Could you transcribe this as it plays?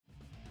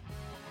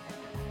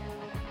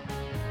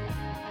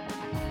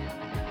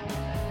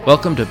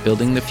Welcome to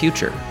Building the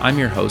Future. I'm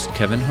your host,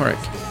 Kevin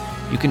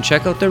Horick. You can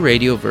check out the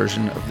radio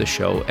version of the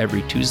show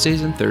every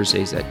Tuesdays and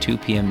Thursdays at 2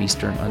 p.m.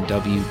 Eastern on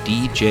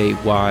WDJY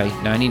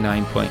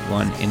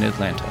 99.1 in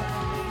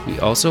Atlanta. We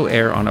also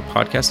air on a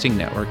podcasting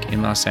network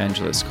in Los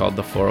Angeles called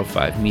the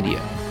 405 Media.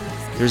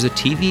 There's a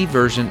TV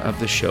version of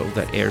the show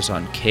that airs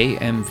on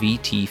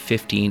KMVT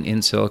 15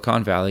 in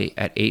Silicon Valley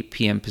at 8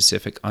 p.m.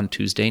 Pacific on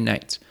Tuesday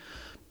nights.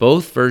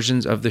 Both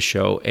versions of the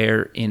show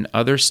air in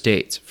other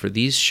states. For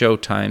these show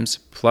times,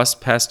 plus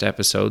past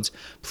episodes,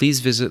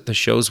 please visit the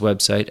show's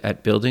website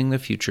at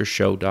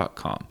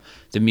buildingthefutureshow.com.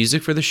 The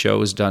music for the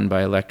show is done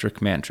by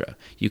Electric Mantra.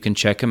 You can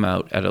check him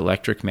out at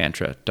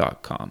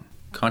electricmantra.com.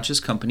 Conscious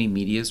Company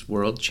Media's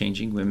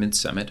World-Changing Women's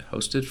Summit,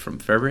 hosted from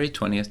February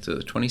 20th to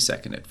the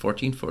 22nd at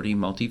 1440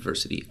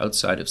 Multiversity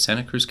outside of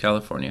Santa Cruz,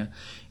 California,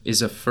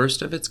 is a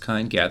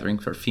first-of-its-kind gathering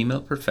for female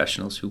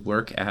professionals who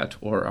work at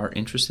or are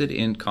interested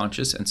in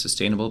conscious and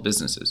sustainable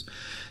businesses.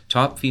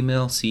 Top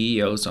female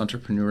CEOs,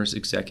 entrepreneurs,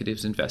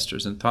 executives,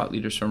 investors, and thought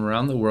leaders from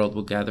around the world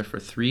will gather for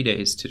 3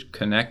 days to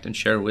connect and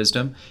share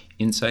wisdom,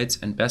 insights,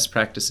 and best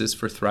practices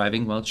for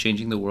thriving while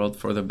changing the world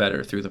for the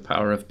better through the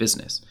power of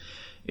business.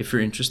 If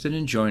you're interested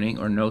in joining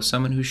or know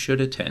someone who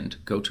should attend,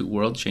 go to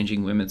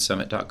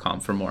worldchangingwomensummit.com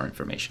for more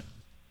information.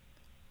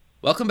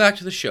 Welcome back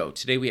to the show.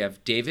 Today we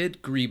have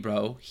David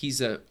Grebow. He's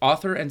an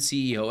author and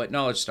CEO at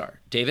Knowledge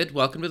Star. David,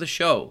 welcome to the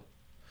show.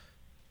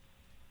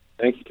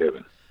 Thank you,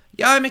 Kevin.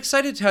 Yeah, I'm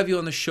excited to have you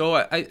on the show.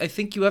 I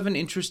think you have an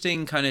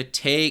interesting kind of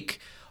take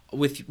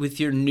with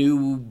your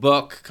new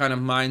book, kind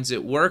of Minds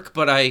at Work,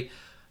 but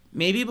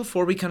maybe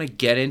before we kind of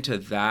get into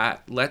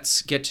that,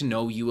 let's get to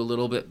know you a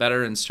little bit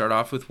better and start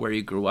off with where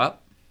you grew up.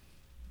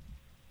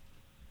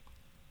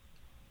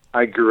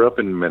 I grew up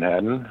in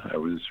Manhattan. I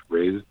was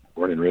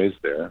born and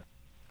raised there.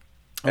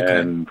 Okay.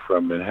 And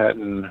from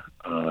Manhattan,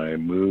 I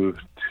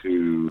moved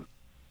to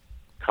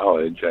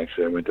college.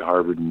 Actually, I went to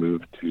Harvard and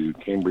moved to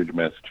Cambridge,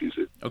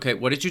 Massachusetts. Okay,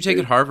 what did you take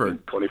at Harvard?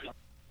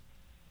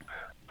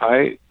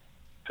 I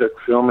took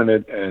film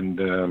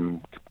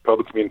and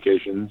public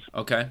communications.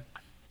 Okay.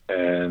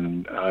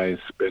 And I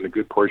spent a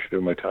good portion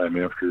of my time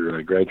after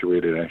I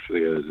graduated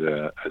actually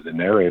as a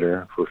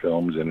narrator for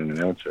films and an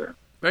announcer.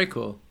 Very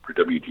cool. For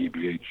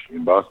WGBH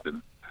in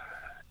Boston.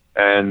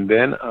 And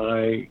then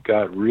I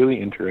got really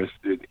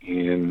interested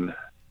in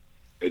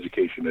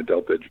education,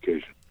 adult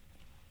education.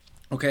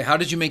 Okay, how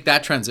did you make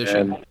that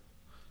transition? And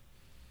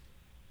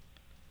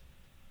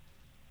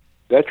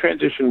that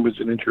transition was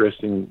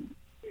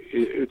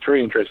it's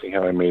very interesting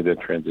how I made that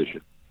transition.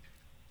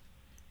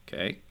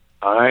 Okay.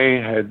 I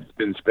had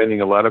been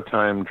spending a lot of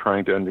time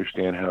trying to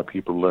understand how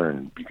people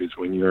learn, because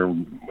when you're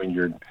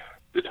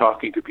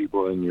talking to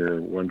people and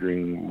you're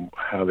wondering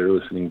how they're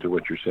listening to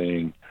what you're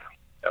saying,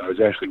 I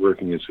was actually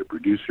working as a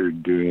producer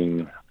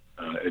doing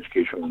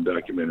educational and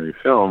documentary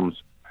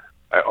films.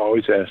 I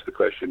always ask the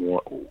question,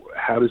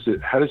 how does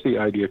the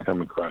idea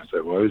come across?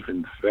 I've always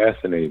been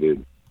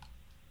fascinated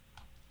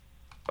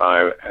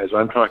by, as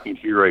I'm talking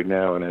to you right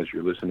now and as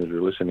your listeners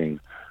are listening,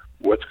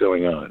 what's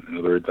going on. In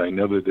other words, I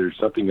know that there's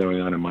something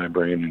going on in my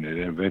brain, and it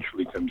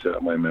eventually comes out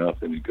of my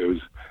mouth, and it goes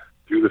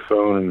through the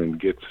phone and then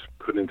gets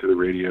put into the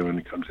radio, and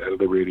it comes out of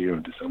the radio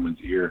into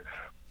someone's ear,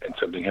 and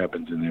something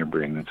happens in their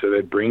brain. And so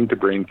that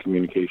brain-to-brain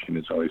communication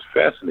has always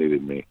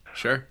fascinated me.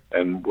 Sure.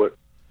 And what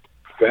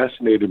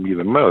fascinated me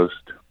the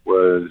most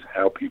was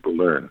how people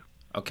learn.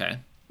 Okay.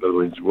 In other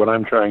words, what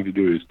I'm trying to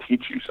do is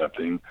teach you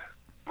something.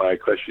 My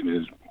question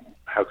is,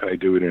 how can I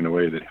do it in a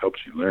way that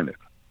helps you learn it?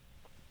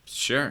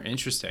 Sure.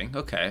 Interesting.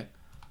 Okay.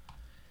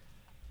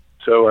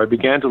 So I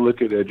began to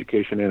look at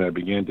education, and I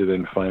began to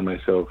then find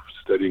myself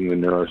studying the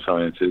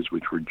neurosciences,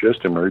 which were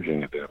just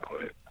emerging at that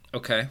point.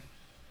 Okay.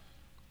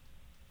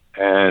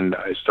 And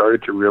I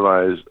started to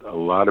realize a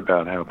lot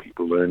about how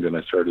people learned, and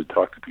I started to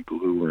talk to people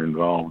who were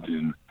involved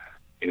in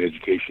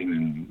education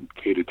in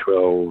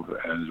K-12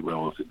 as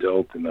well as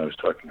adult, and I was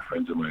talking to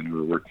friends of mine who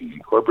were working in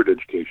corporate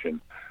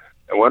education.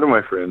 And one of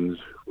my friends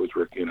was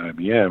working at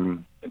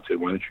IBM and said,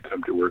 why don't you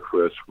come to work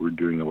for us? We're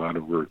doing a lot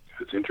of work.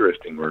 It's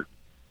interesting work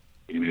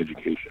in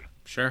education.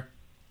 Sure.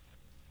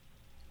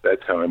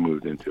 That's how I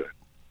moved into it.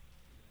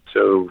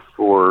 So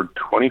for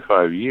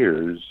 25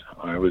 years,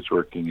 I was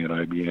working at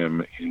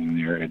IBM in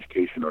their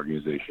education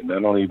organization,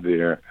 not only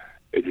their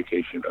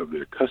education of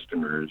their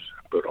customers,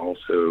 but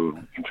also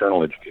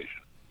internal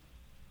education.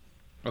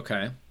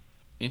 Okay.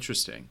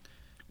 Interesting.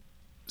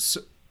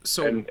 So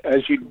and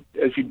as you,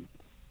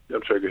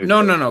 I'm sorry, go ahead.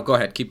 No, go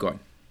ahead. Keep going.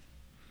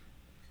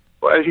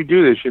 Well, as you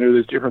do this,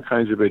 there's different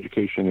kinds of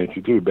education that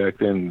you do. Back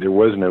then, there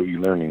was no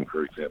e-learning,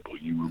 for example.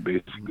 You were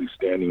basically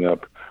standing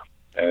up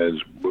as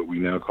what we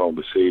now call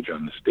the sage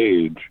on the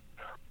stage,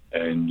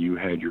 and you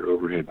had your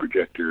overhead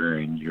projector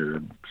and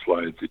your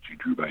slides that you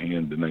drew by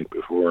hand the night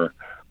before,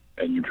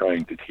 and you're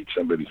trying to teach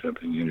somebody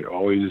something, and it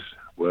always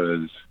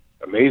was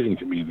amazing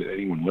to me that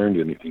anyone learned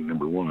anything,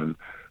 number one,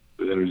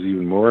 but then it was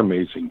even more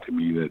amazing to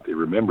me that they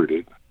remembered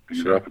it,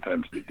 because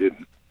oftentimes they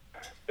didn't.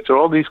 And so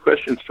all these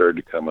questions started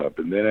to come up,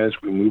 and then as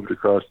we moved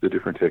across the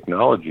different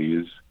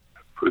technologies,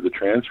 for the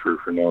transfer,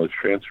 for knowledge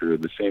transfer,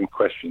 the same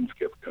questions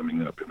kept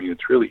coming up. I mean,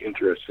 it's really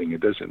interesting.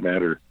 It doesn't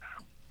matter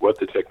what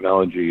the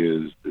technology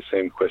is, the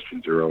same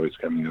questions are always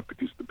coming up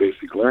because the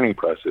basic learning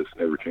process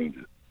never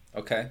changes.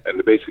 Okay. And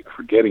the basic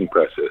forgetting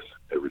process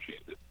never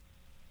changes.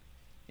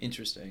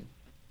 Interesting.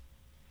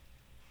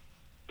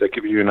 Does that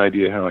give you an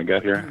idea how I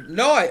got here?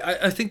 No,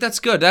 I think that's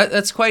good.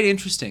 That's quite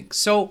interesting.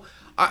 So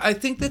I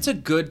think that's a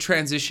good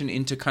transition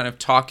into kind of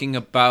talking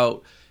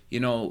about,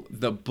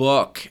 the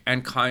book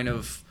and kind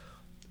of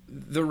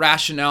the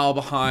rationale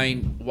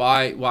behind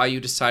why you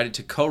decided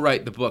to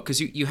co-write the book, because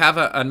you have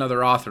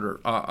another author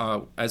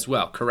as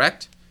well,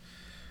 correct?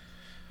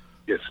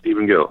 Yes,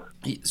 Stephen Gill.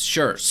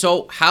 Sure.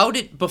 So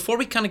before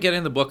we kind of get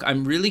in the book,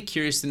 I'm really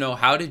curious to know,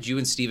 how did you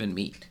and Stephen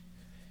meet?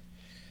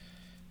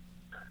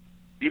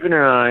 Stephen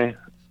and I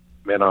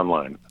met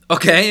online.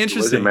 Okay,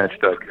 interesting. It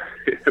wasn't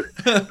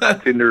Match.com.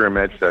 Not Tinder or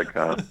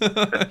Match.com.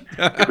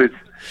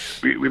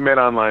 We met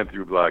online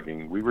through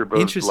blogging. We were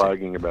both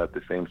blogging about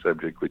the same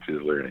subject, which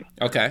is learning.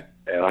 Okay.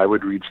 And I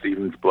would read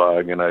Stephen's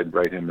blog, and I'd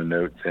write him a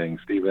note saying,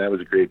 Stephen, that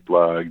was a great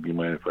blog. Do you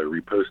mind if I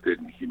repost it?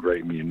 And he'd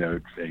write me a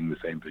note saying the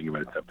same thing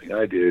about something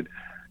I did.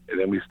 And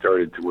then we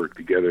started to work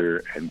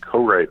together and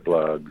co-write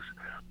blogs.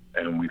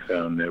 And we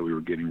found that we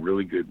were getting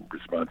really good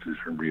responses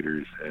from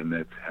readers, and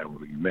that's how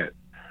we met.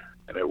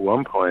 And at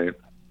one point,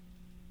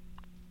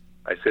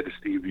 I said to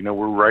Steve,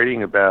 we're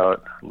writing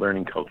about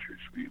learning cultures.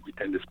 We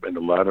tend to spend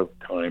a lot of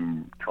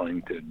time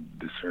trying to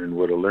discern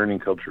what a learning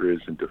culture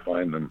is and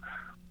define them.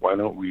 Why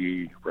don't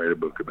we write a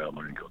book about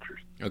learning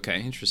cultures?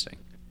 Okay, interesting.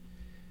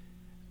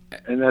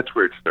 And that's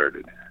where it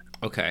started.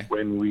 Okay.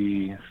 When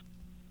we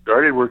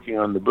started working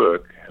on the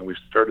book and we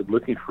started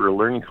looking for a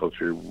learning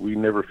culture, we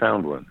never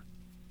found one.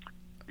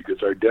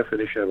 Because our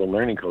definition of a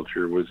learning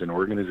culture was an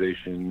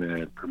organization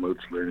that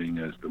promotes learning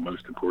as the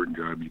most important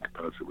job you could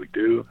possibly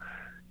do.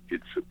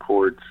 It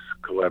supports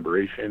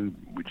collaboration,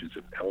 which is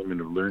an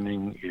element of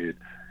learning. It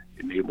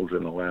enables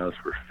and allows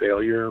for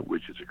failure,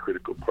 which is a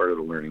critical part of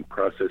the learning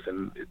process.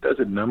 And it does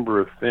a number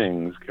of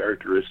things,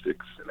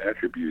 characteristics and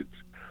attributes.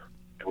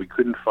 And we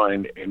couldn't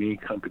find any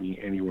company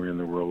anywhere in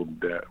the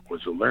world that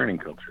was a learning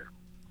culture.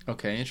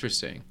 Okay,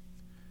 interesting.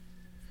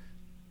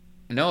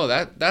 No,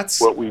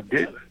 that's... What we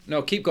did...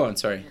 No, keep going,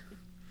 sorry.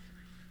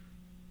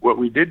 What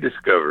we did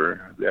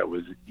discover that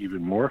was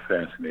even more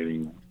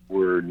fascinating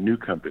were new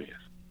companies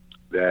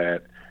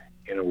that,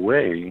 in a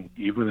way,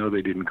 even though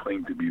they didn't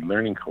claim to be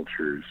learning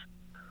cultures,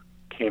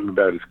 came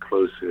about as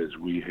close as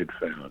we had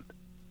found.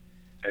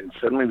 And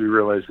suddenly we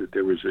realized that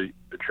there was a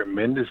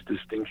tremendous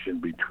distinction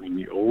between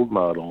the old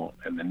model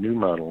and the new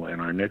model,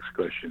 and our next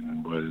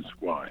question was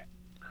why?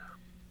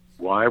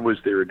 Why was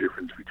there a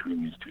difference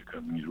between these two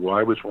companies?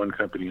 Why was one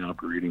company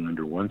operating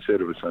under one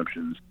set of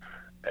assumptions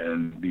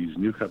and these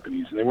new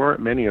companies, and there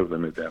weren't many of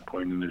them at that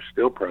point, and there's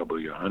still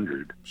probably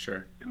 100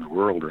 in the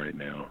world right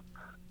now.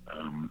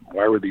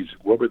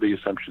 What were the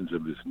assumptions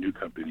of this new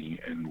company,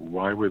 and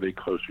why were they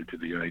closer to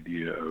the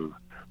idea of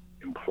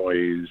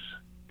employees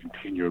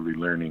continually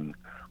learning,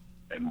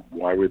 and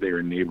why were they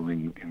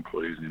enabling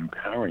employees and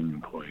empowering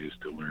employees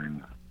to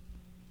learn?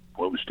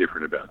 What was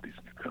different about these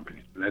new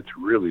companies? And that's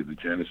really the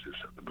genesis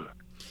of the book.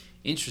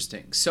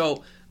 Interesting.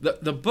 So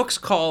the book's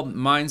called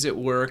Minds at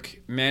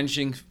Work,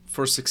 Managing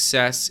for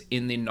Success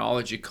in the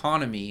Knowledge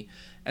Economy.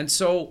 And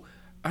so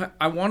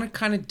I want to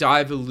kind of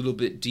dive a little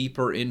bit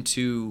deeper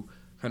into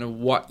kind of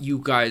what you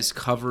guys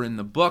cover in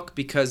the book,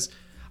 because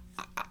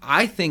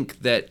I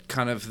think that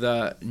kind of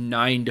the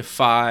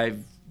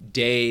 9-to-5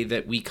 day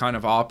that we kind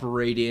of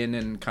operate in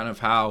and kind of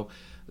how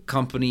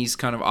companies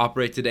kind of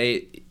operate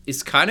today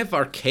is kind of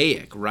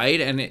archaic,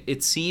 right? And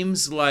it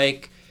seems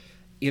like,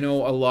 a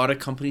lot of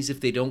companies, if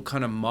they don't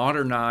kind of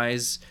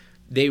modernize,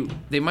 they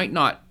might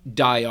not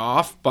die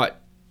off,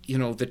 but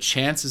the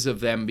chances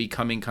of them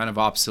becoming kind of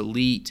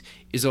obsolete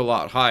is a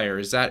lot higher.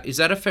 Is that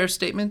a fair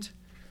statement?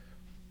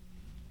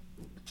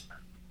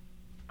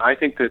 I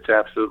think that's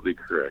absolutely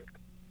correct,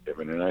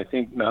 Kevin. And I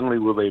think not only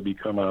will they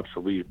become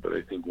obsolete, but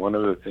I think one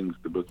of the things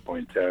the book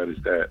points out is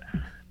that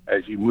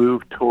as you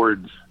move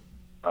towards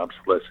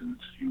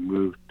obsolescence, you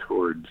move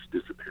towards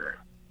disappearing.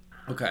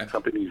 Okay.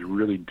 Companies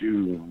really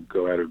do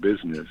go out of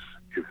business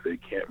if they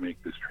can't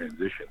make this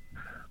transition.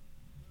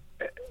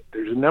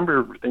 There's a number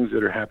of things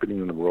that are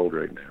happening in the world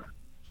right now.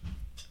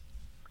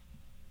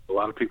 A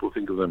lot of people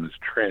think of them as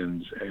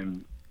trends,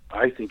 and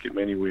I think in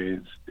many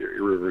ways they're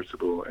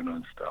irreversible and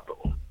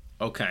unstoppable.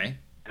 Okay.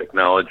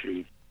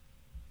 Technology,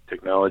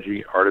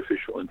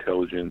 artificial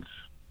intelligence,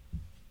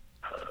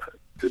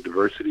 the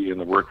diversity in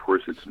the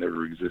workforce that's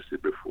never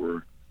existed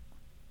before,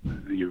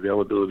 the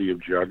availability of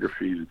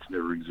geography that's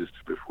never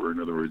existed before. In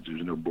other words,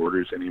 there's no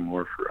borders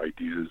anymore for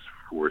ideas,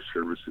 for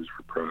services,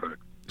 for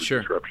product, for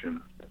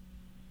disruption.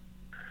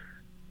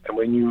 And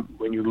when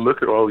you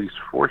look at all these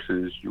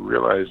forces, you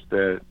realize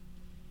that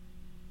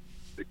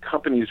the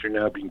companies are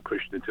now being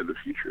pushed into the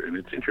future. And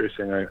it's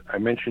interesting, I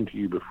mentioned to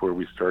you before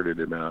we started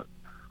about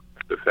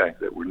the fact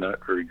that we're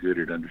not very good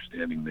at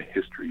understanding the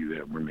history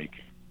that we're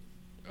making.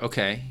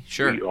 Okay,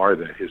 sure. We are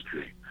that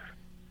history.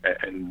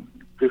 And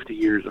 50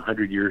 years,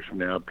 100 years from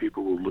now,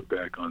 people will look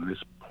back on this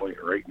point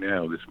right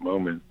now, this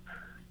moment,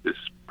 this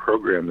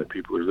program that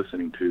people are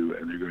listening to,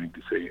 and they're going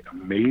to say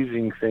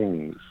amazing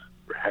things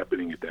were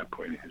happening at that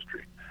point in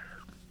history.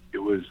 It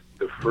was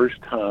the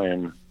first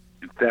time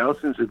in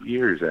thousands of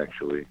years,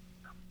 actually,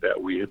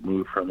 that we had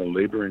moved from a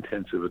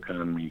labor-intensive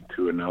economy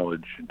to a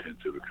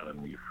knowledge-intensive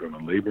economy, from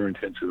a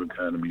labor-intensive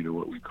economy to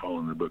what we call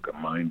in the book a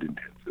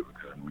mind-intensive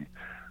economy,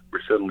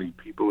 where suddenly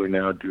people are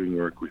now doing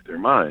work with their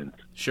minds.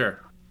 Sure.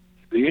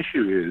 The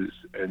issue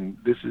is, and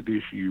this is the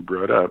issue you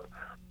brought up,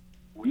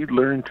 we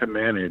learned to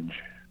manage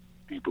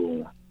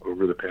people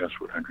over the past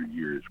 100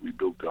 years. We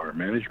built our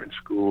management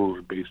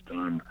schools based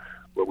on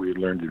what we had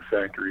learned in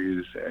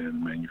factories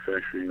and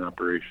manufacturing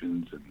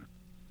operations and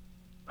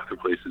other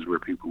places where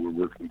people were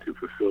working to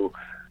fulfill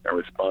and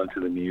respond to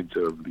the needs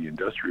of the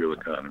industrial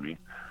economy.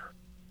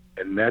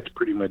 And that's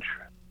pretty much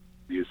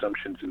the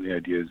assumptions and the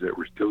ideas that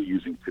we're still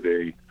using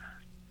today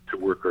to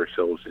work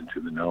ourselves into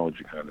the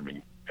knowledge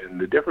economy. And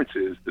the difference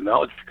is the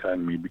knowledge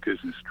economy, because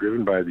it's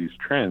driven by these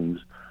trends,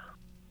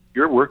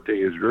 your workday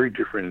is very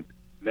different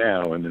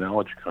now in the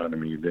knowledge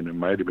economy than it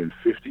might have been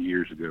 50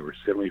 years ago or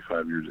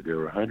 75 years ago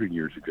or 100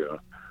 years ago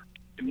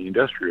in the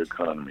industrial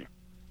economy.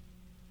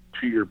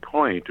 To your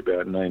point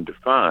about 9 to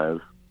 5,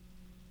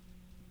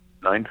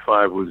 9 to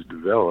 5 was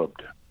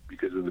developed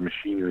because of the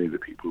machinery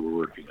that people were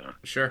working on.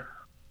 Sure.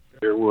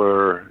 There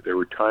were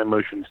time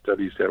motion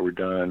studies that were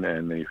done,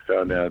 and they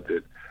found out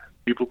that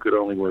people could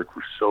only work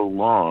for so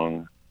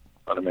long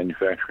on a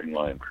manufacturing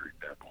line, for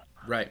example.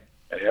 Right.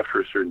 And after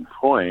a certain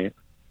point,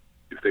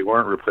 if they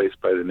weren't replaced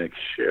by the next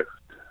shift,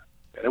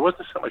 and it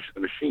wasn't so much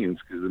the machines,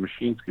 because the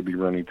machines could be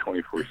running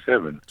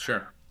 24/7.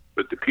 Sure.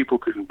 But the people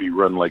couldn't be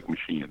run like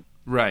machines.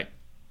 Right.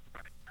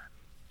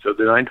 So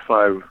the 9 to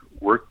 5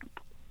 work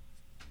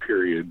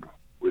period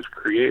was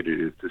created.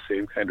 It's the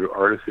same kind of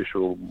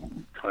artificial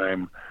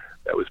time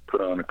that was put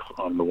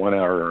on the 1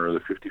 hour or the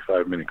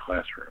 55-minute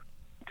classroom.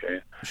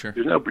 Okay? Sure.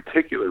 There's no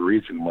particular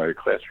reason why a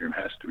classroom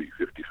has to be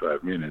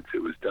 55 minutes.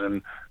 It was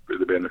done for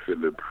the benefit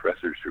of the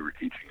professors who were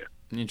teaching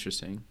it.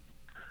 Interesting.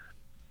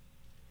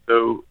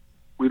 So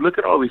we look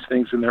at all these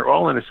things, and they're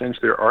all, in a sense,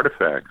 they're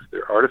artifacts.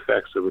 They're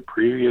artifacts of a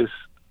previous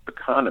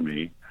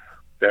economy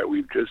that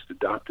we've just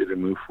adopted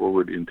and moved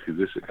forward into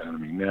this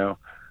economy. Now,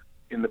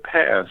 in the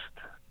past,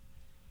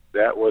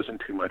 that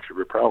wasn't too much of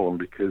a problem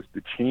because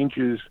the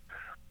changes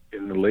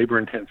in the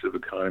labor-intensive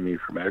economy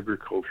from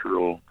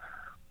agricultural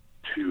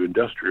to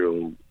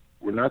industrial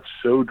were not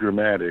so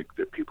dramatic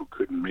that people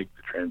couldn't make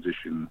the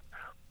transition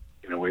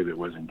in a way that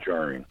wasn't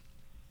jarring.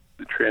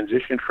 The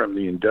transition from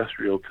the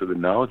industrial to the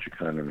knowledge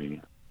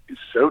economy is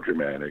so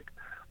dramatic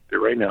that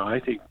right now I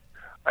think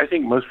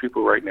most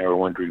people right now are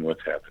wondering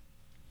what's happened.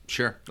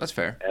 Sure, that's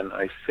fair. And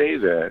I say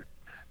that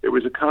there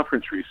was a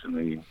conference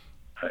recently,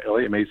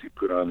 Elliot Macy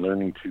put on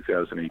Learning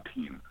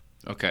 2018.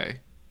 Okay.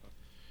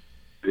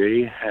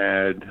 They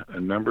had a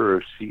number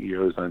of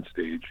CEOs on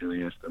stage, and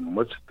they asked them,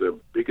 what's the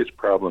biggest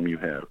problem you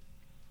have?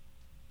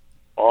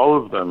 All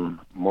of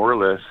them more or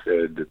less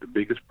said that the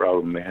biggest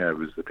problem they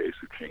have is the pace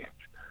of change.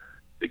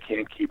 They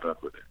can't keep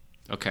up with it.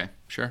 Okay,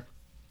 sure.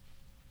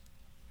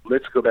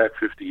 Let's go back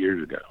 50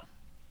 years ago.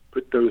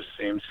 Put those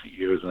same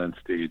CEOs on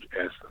stage,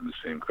 ask them the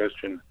same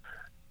question.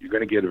 You're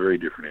going to get a very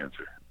different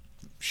answer.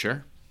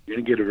 Sure. You're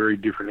going to get a very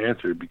different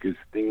answer because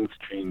things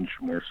change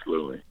more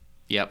slowly.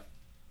 Yep.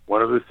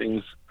 One of the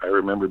things I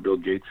remember Bill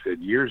Gates said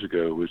years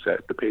ago was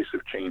that the pace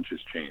of change has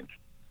changed.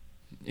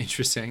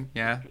 Interesting.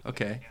 Yeah.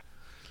 Okay.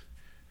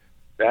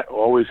 That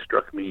always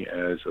struck me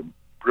as a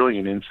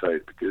brilliant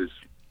insight because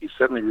he's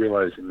suddenly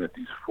realizing that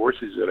these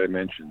forces that I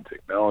mentioned,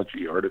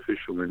 technology,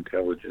 artificial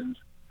intelligence,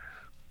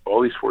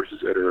 all these forces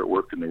that are at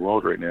work in the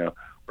world right now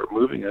are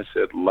moving us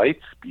at light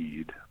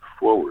speed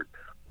forward.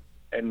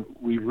 And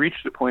we've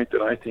reached the point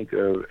that I think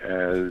of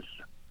as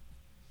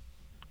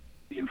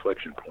the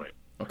inflection point.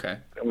 Okay.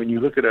 And when you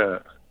look at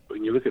a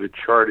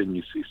chart and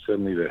you see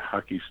suddenly that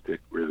hockey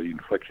stick where the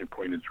inflection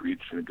point is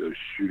reached and it goes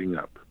shooting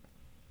up.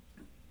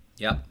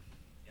 Yep.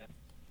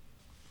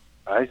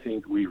 I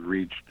think we've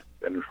reached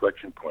an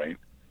inflection point.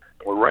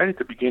 And we're right at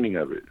the beginning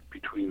of it,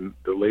 between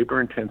the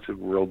labor-intensive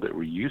world that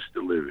we used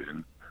to live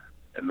in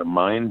and the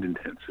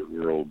mind-intensive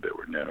world that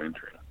we're now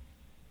entering.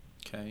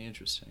 Okay,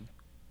 interesting.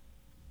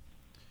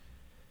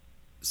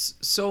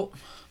 So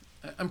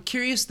I'm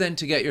curious then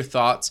to get your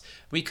thoughts.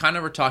 We kind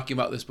of were talking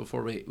about this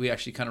before we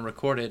actually kind of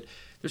recorded.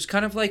 There's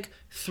kind of like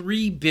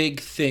 3 big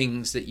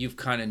things that you've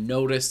kind of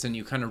noticed and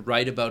you kind of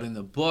write about in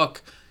the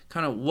book.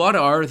 Kind of what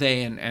are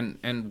they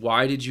and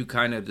why did you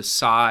kind of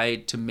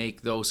decide to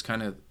make those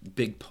kind of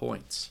big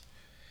points?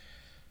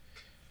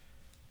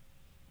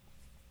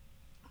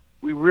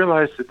 We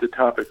realized that the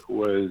topic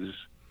was,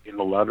 in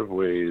a lot of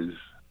ways,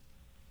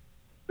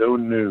 so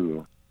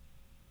new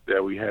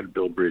that we had to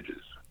build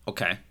bridges.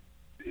 Okay.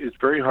 It's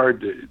very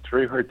hard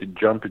to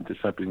jump into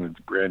something that's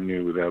brand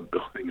new without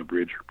building a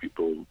bridge for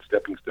people,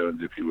 stepping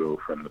stones, if you will,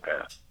 from the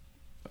past.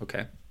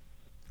 Okay.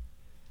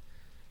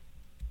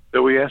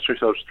 So we asked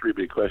ourselves 3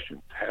 big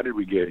questions. How did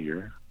we get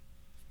here?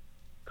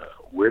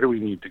 Where do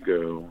we need to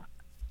go?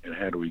 And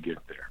how do we get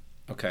there?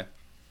 Okay.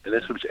 And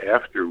this was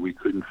after we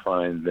couldn't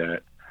find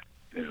that,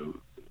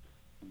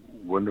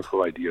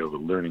 wonderful idea of a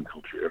learning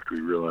culture. After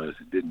we realized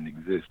it didn't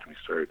exist, we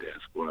started to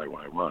ask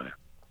why.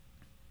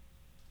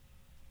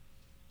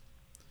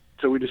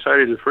 So we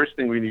decided the first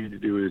thing we needed to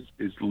do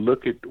is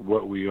look at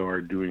what we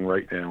are doing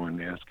right now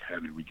and ask, how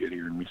did we get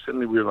here? And we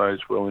suddenly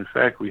realized, well, in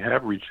fact, we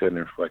have reached that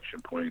inflection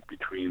point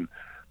between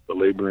the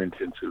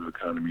labor-intensive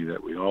economy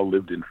that we all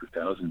lived in for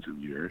thousands of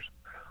years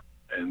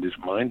and this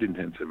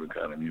mind-intensive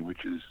economy,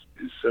 which is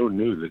so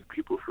new that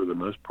people, for the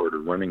most part,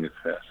 are running as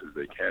fast as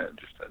they can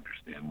just to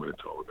understand what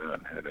it's all about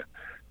and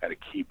how to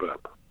keep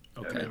up,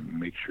 Okay. and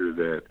make sure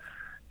that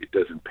it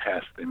doesn't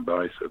pass them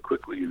by so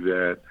quickly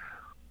that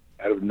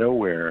out of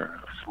nowhere,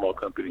 a small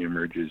company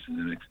emerges, and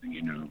the next thing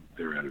you know,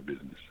 they're out of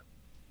business.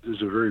 This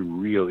is a very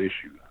real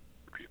issue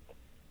for people.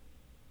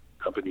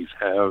 Companies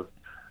have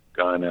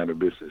gone out of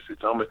business.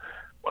 It's almost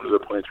one of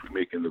the points we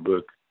make in the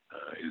book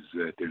is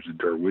that there's a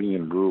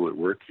Darwinian rule at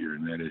work here,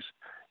 and that is,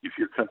 if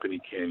your company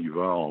can't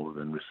evolve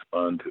and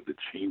respond to the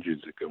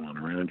changes that go on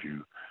around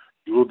you,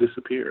 you will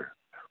disappear.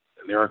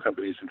 And there are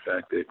companies, in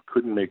fact, that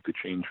couldn't make the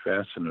change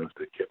fast enough,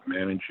 that kept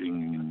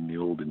managing in the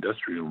old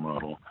industrial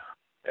model,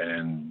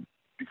 and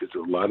because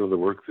a lot of the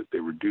work that they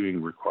were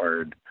doing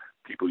required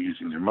people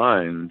using their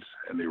minds,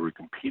 and they were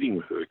competing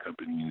with other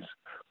companies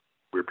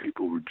where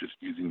people were just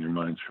using their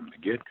minds from the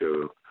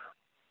get-go,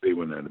 they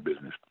went out of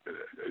business.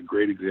 A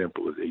great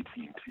example is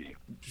AT&T.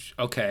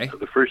 Okay. So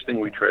the first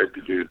thing we tried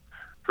to do,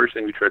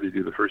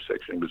 the first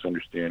section was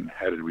understand,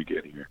 how did we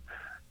get here?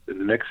 Then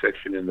the next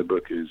section in the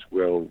book is,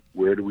 well,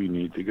 where do we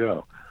need to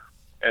go?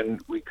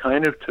 And we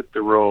kind of took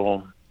the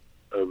role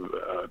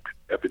of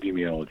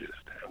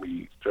epidemiologist, and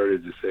we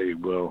started to say,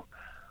 well,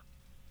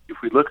 if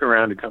we look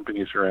around at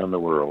companies around the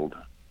world,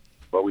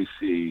 what we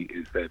see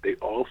is that they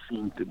all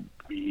seem to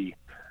be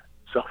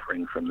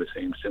suffering from the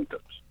same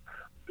symptoms.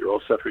 They're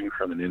all suffering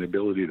from an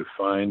inability to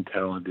find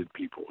talented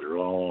people. They're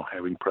all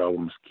having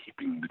problems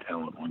keeping the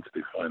talent once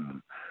they find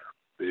them.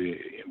 The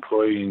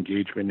employee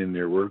engagement in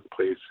their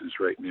workplaces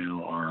right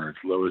now are as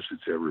low as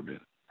it's ever been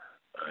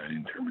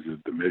in terms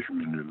of the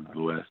measurement of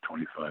the last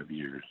 25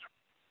 years.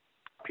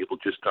 People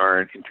just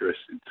aren't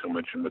interested so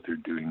much in what they're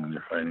doing, and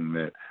they're finding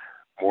that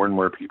more and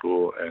more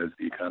people, as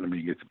the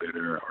economy gets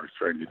better, are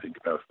starting to think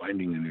about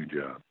finding a new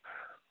job.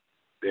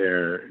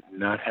 They're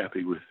not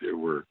happy with their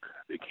work.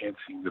 They can't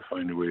seem to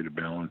find a way to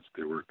balance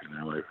their work and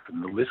their life.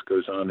 And the list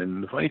goes on.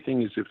 And the funny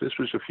thing is, if this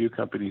was a few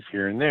companies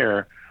here and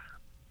there,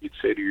 you'd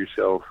say to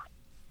yourself,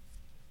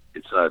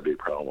 it's not a big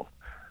problem.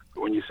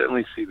 But when you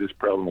suddenly see this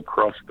problem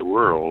across the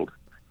world,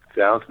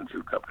 thousands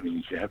of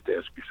companies, you have to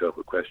ask yourself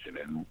a question.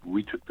 And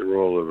we took the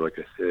role of, like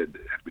I said,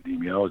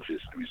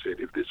 epidemiologists. And we said,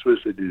 if this was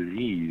a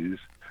disease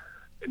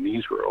and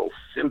these were all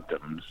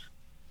symptoms,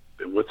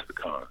 then what's the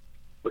cause?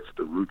 What's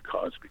the root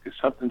cause? Because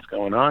something's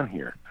going on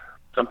here.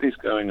 Something's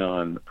going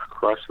on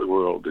across the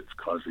world that's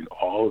causing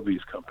all of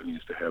these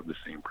companies to have the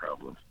same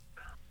problems.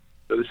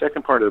 So the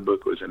second part of the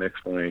book was an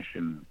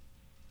explanation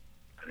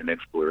and an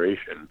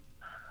exploration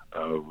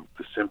of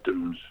the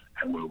symptoms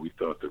and what we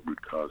thought the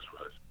root cause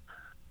was.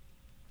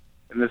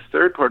 And the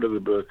third part of the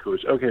book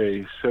was,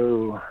 okay,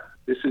 so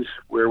this is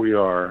where we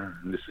are,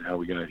 and this is how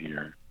we got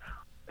here.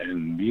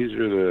 And these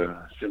are the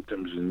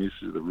symptoms, and this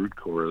is the root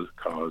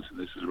cause, and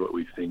this is what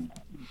we think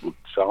will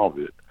solve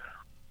it.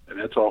 And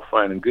that's all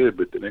fine and good,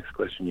 but the next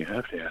question you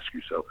have to ask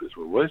yourself is,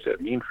 well, what does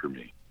that mean for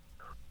me?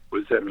 What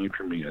does that mean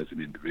for me as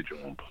an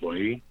individual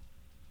employee?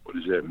 What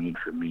does that mean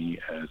for me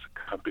as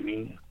a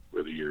company,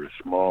 whether you're a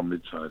small,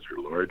 mid-sized,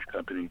 or large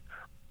company?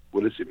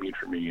 What does it mean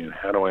for me, and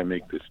how do I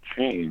make this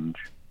change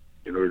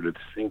in order to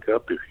sync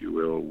up, if you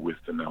will, with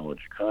the knowledge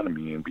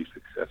economy and be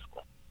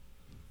successful?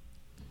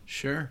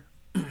 Sure.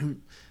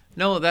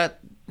 No,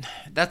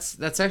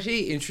 that's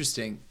actually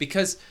interesting,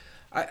 because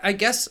I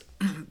guess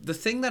the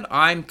thing that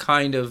I'm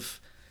kind of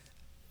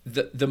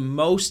the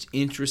most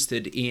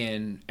interested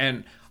in,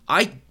 and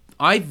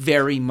I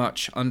very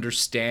much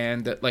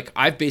understand that, like,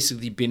 I've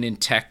basically been in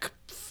tech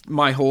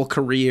my whole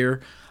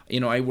career.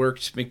 I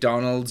worked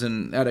McDonald's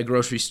and at a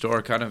grocery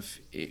store kind of,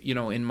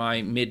 in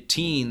my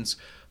mid-teens.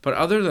 But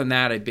other than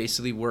that, I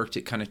basically worked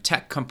at kind of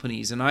tech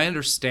companies, and I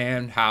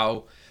understand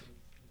how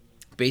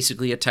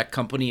basically a tech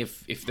company,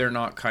 if they're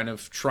not kind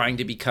of trying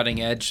to be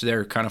cutting edge,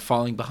 they're kind of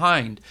falling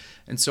behind.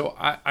 And so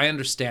I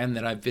understand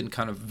that I've been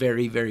kind of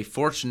very, very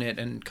fortunate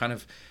and kind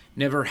of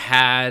never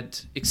had,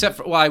 except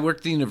for, I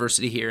worked at the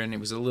university here, and it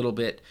was a little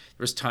bit,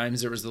 there was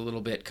times there was a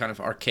little bit kind of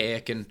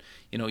archaic, and,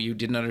 you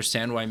didn't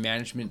understand why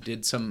management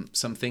did some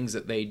things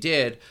that they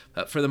did.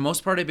 But for the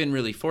most part, I've been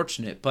really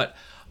fortunate. But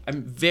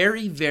I'm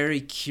very,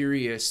 very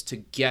curious to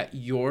get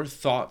your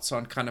thoughts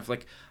on kind of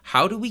like,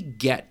 how do we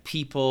get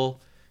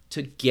people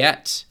to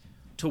get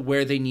to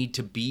where they need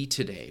to be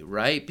today,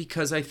 right?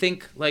 Because I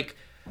think, like,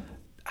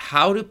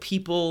 how do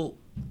people,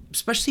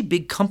 especially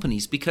big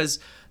companies, because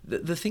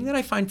the thing that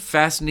I find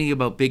fascinating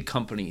about big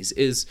companies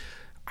is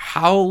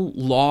how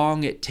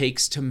long it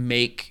takes to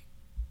make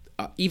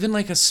even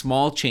like a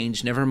small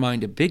change, never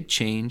mind a big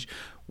change,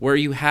 where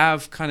you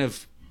have kind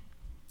of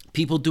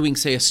people doing,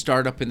 say, a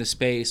startup in the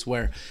space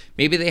where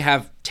maybe they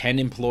have 10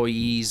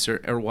 employees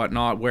or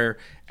whatnot,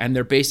 and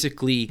they're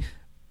basically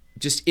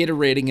just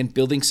iterating and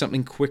building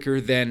something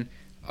quicker than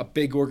a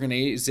big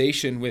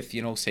organization with,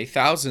 say,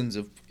 thousands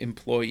of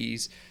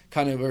employees,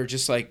 kind of are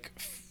just like,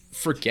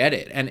 forget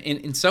it. And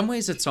in some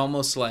ways, it's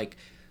almost like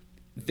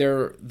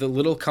the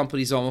little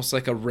company's almost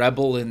like a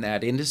rebel in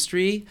that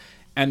industry,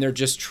 and they're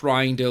just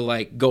trying to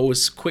like go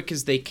as quick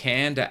as they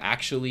can to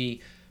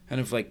actually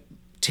kind of like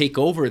take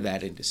over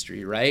that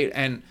industry, right?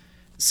 And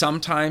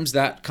sometimes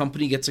that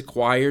company gets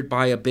acquired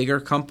by a bigger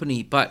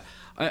company, but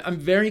I'm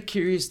very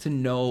curious to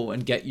know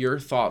and get your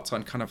thoughts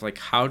on kind of like,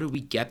 how do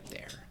we get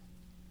there?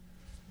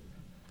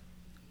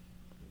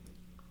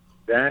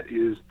 That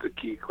is the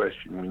key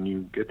question. When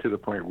you get to the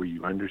point where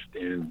you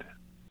understand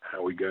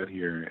how we got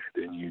here,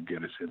 then you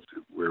get a sense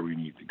of where we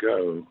need to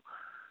go.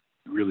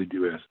 You really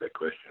do ask that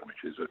question,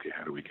 which is, okay,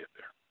 how do we get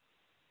there?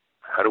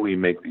 How do we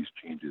make these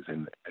changes?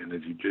 And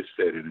as you just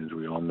said, and as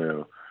we all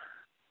know,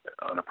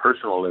 on a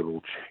personal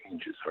level,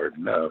 change is hard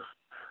enough.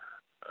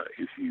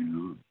 If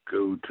you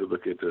go to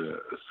look at a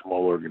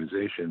small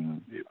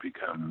organization, it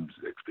becomes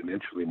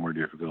exponentially more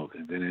difficult.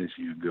 And then as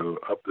you go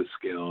up the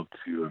scale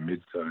to a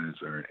mid-size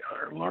or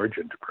a large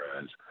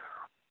enterprise,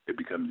 it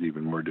becomes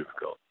even more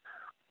difficult.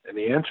 And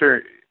the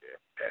answer,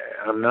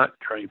 I'm not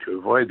trying to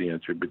avoid the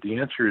answer, but the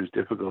answer is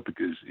difficult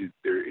because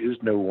there is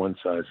no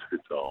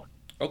one-size-fits-all.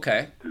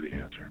 Okay. To the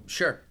answer.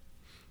 Sure.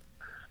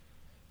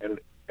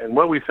 And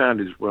what we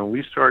found is when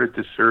we started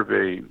to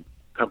survey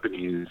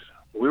companies,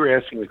 we were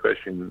asking the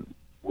question,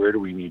 where do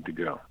we need to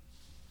go?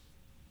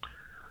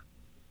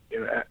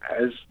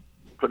 As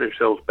put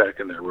ourselves back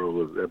in that role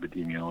of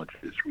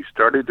epidemiologists, we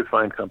started to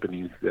find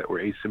companies that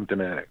were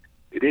asymptomatic.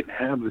 They didn't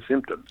have the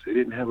symptoms. They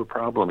didn't have a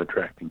problem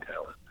attracting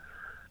talent.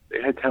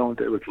 They had talent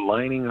that was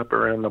lining up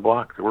around the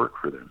block to work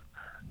for them.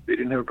 They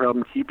didn't have a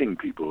problem keeping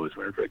people. As a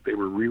matter of fact, they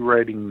were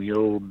rewriting the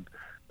old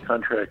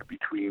contract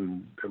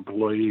between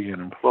employee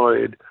and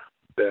employed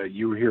that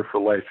you were here for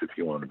life if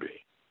you want to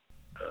be.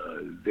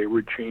 They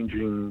were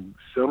changing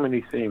so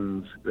many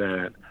things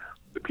that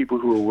the people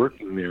who were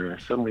working there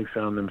suddenly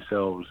found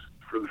themselves,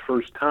 for the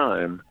first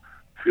time,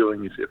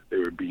 feeling as if they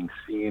were being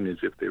seen, as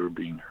if they were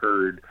being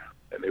heard,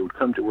 and they would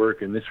come to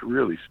work, and this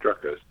really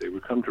struck us. They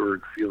would come to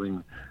work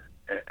feeling,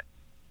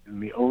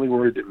 and the only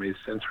word that made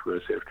sense for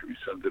us after we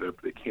summed it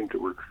up, they came to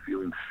work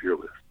feeling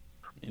fearless.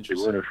 They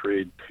weren't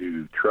afraid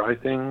to try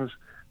things.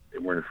 They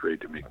weren't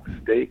afraid to make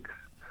mistakes.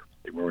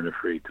 They weren't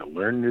afraid to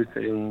learn new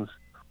things.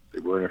 They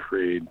weren't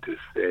afraid to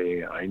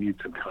say, I need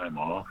some time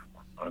off.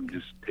 I'm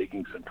just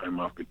taking some time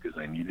off because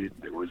I need it.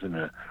 There wasn't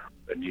a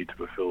need to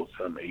fulfill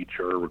some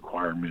HR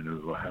requirement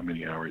of how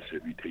many hours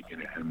have you taken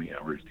and how many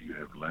hours do you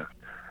have left.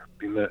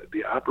 I mean,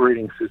 the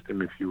operating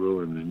system, if you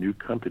will, in the new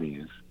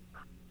companies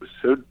was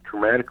so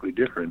dramatically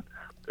different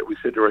that we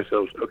said to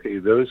ourselves, okay,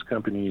 those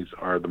companies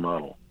are the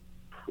model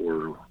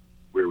for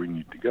where we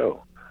need to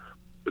go.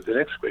 But the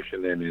next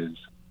question then is,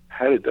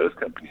 how did those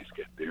companies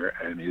get there,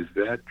 and is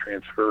that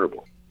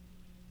transferable?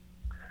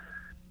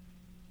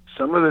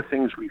 Some of the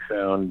things we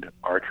found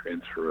are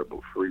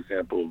transferable. For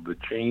example, the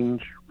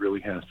change really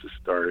has to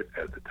start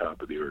at the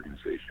top of the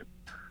organization.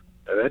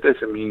 Now, that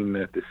doesn't mean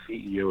that the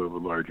CEO of a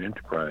large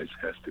enterprise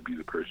has to be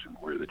the person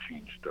where the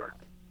change starts.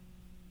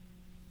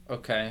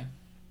 Okay,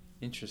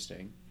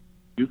 interesting.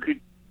 You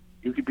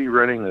could be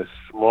running a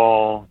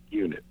small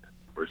unit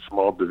or a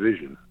small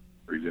division,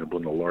 for example,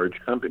 in a large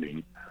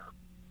company,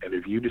 and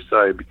if you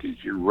decide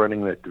because you're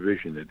running that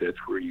division that that's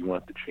where you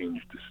want the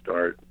change to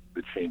start,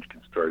 the change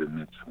can start in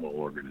that small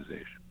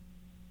organization.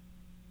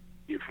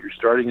 If you're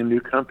starting a new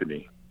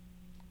company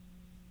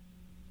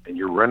and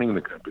you're running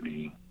the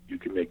company, you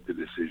can make the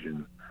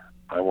decision,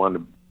 I want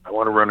to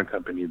run a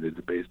company that's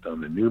based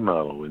on the new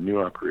model, the new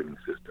operating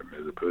system,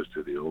 as opposed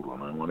to the old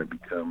one. I want to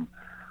become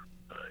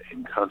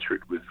in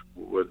concert with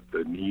what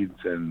the needs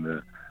and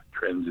the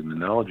trends in the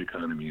knowledge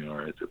economy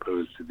are, as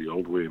opposed to the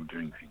old way of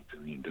doing things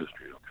in the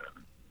industrial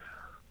economy.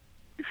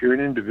 If you're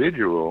an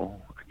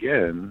individual,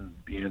 again,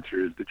 the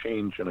answer is the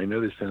change, and I know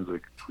this sounds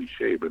like a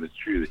cliche, but it's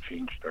true, the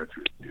change starts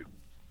with you.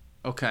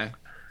 Okay.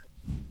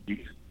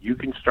 You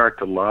can start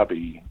to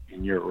lobby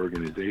in your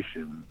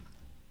organization.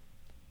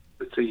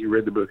 Let's say you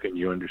read the book and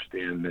you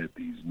understand that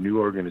these new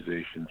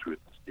organizations with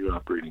this new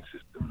operating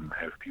system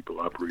have people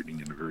operating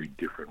in a very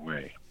different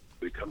way.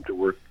 They come to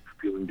work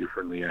feeling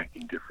differently,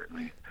 acting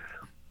differently,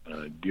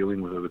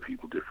 dealing with other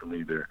people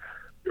differently. Their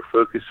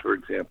focus, for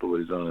example,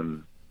 is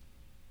on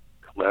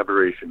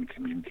collaboration,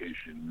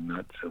 communication,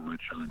 not so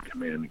much on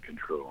command and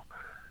control.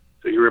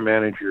 So you're a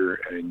manager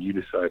and you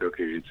decide,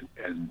 okay,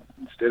 and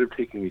instead of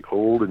taking the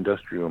old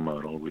industrial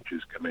model, which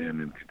is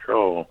command and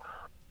control,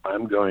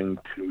 I'm going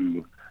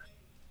to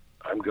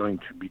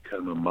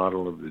become a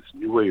model of this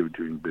new way of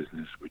doing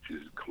business, which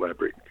is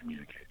collaborate and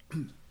communicate.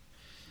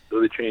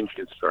 So the change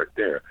can start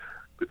there.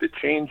 But the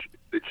change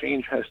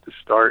has to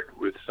start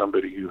with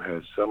somebody who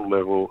has some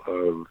level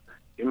of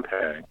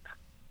impact,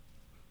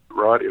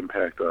 broad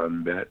impact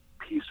on that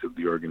piece of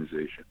the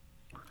organization.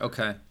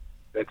 Okay.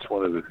 That's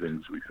one of the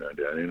things we found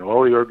out. In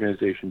all the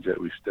organizations that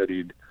we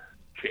studied,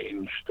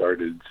 change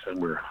started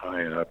somewhere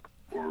high up,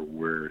 or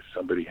where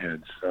somebody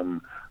had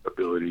some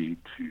ability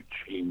to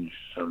change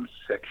some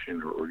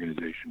section or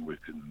organization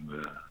within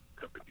the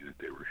company that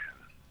they were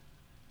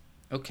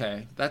in.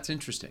 Okay, that's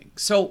interesting.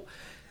 So,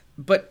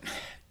 but,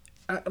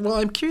 well,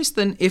 I'm curious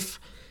then if,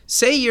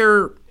 say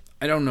you're,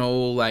 I don't know,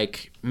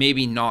 like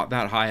maybe not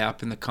that high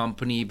up in the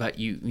company, but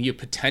you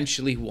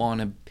potentially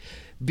want to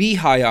be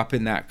high up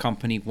in that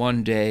company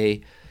one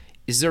day.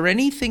 Is there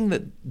anything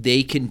that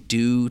they can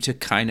do to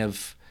kind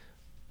of,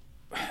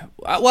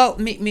 well,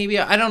 maybe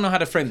I don't know how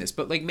to frame this,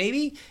 but like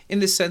maybe in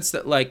the sense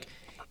that like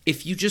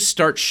if you just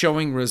start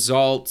showing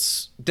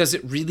results, does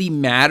it really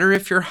matter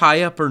if you're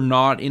high up or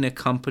not in a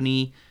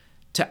company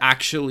to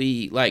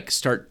actually like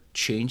start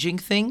changing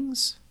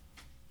things?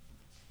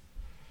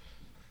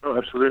 Oh,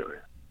 absolutely.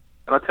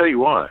 And I'll tell you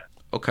why.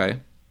 Okay.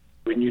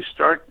 When you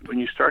start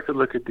to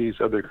look at these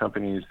other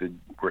companies that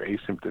were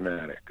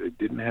asymptomatic, that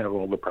didn't have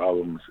all the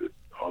problems that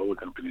all the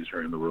companies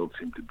around the world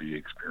seem to be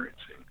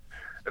experiencing.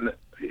 And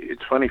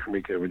it's funny for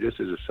me, Kevin, just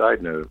as a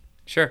side note.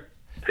 Sure.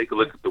 Take a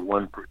look at the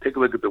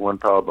one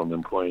problem: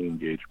 employee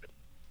engagement.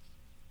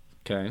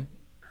 Okay.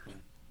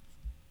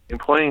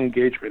 Employee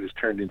engagement has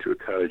turned into a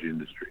cottage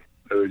industry.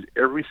 In other words,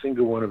 every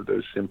single one of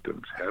those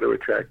symptoms: how to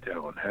attract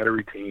talent, how to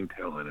retain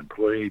talent,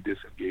 employee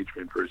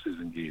disengagement versus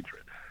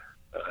engagement,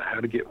 how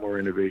to get more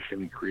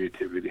innovation and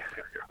creativity out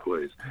of your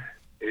employees.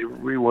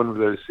 Every one of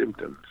those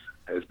symptoms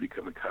has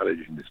become a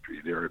cottage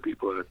industry. There are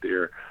people out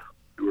there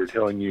who are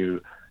telling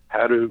you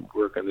how to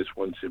work on this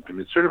one symptom.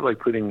 It's sort of like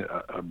putting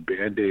a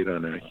Band-Aid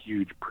on a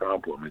huge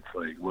problem. It's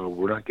like, well,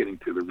 we're not getting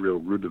to the real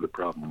root of the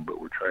problem,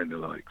 but we're trying to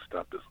like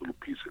stop this little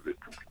piece of it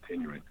from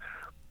continuing.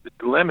 The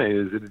dilemma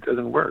is that it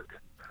doesn't work.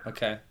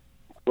 Okay.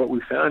 What we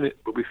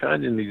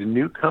found in these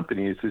new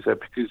companies is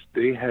that because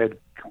they had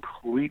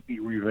completely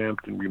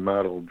revamped and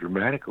remodeled,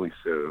 dramatically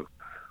so,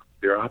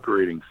 their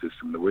operating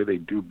system, the way they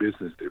do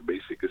business, their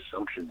basic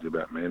assumptions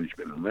about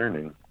management and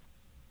learning,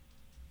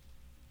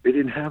 they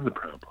didn't have the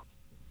problem.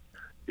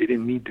 They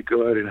didn't need to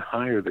go out and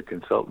hire the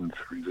consultants,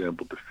 for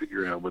example, to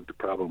figure out what the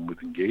problem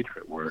with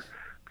engagement were,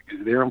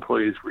 because their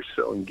employees were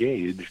so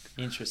engaged.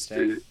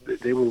 Interesting.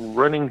 They were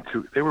running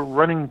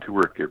to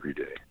work every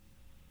day.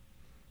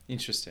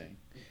 Interesting.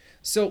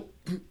 So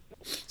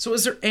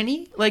is there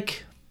any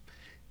like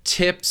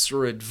tips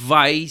or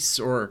advice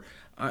or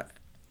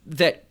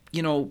that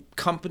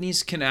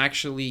companies can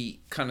actually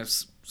kind of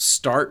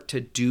start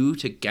to do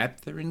to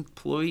get their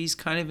employees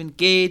kind of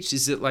engaged?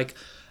 Is it like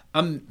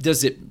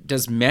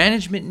does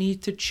management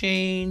need to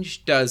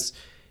change? Does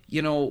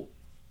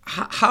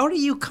how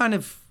do you kind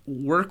of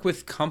work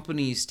with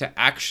companies to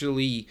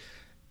actually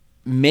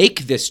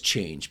make this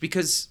change?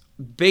 Because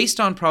based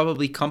on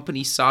probably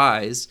company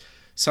size,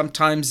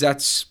 sometimes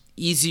that's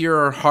easier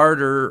or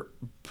harder,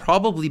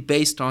 probably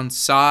based on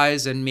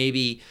size and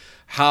maybe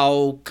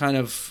how kind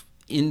of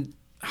the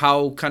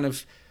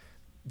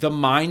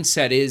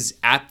mindset is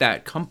at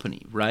that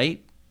company,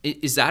 right?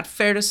 Is that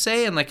fair to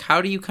say? And like,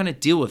 how do you kind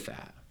of deal with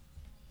that?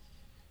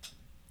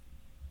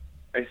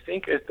 I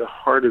think at the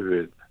heart of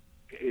it,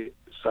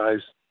 size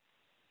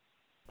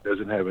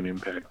doesn't have an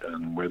impact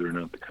on whether or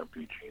not the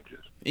company changes.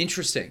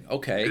 Interesting.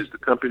 Okay. Because the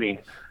company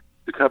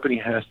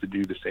has to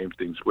do the same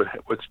things. What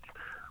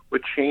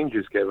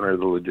changes, Kevin, are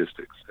the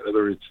logistics. In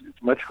other words,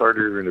 it's much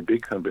harder in a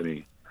big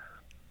company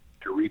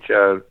to reach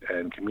out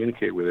and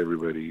communicate with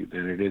everybody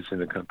than it is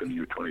in a company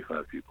of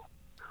 25 people.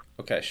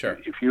 Okay, sure.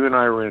 If you and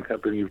I were in a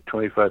company of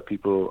 25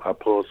 people, I'll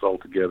pull us all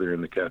together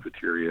in the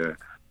cafeteria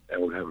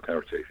and we'll have a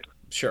conversation.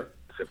 Sure.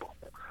 Simple.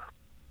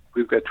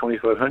 We've got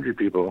 2,500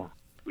 people.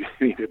 We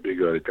need a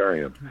big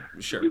auditorium.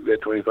 Sure. We've got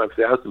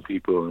 25,000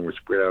 people and we're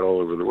spread out all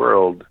over the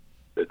world.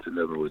 That's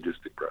another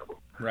logistic problem.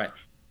 Right.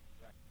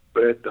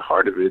 But at the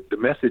heart of it, the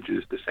message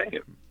is the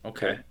same.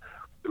 Okay.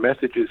 The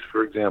message is,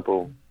 for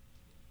example,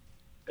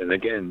 and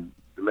again,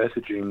 the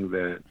messaging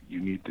that you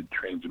need to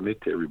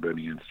transmit to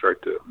everybody and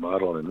start to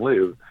model and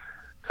live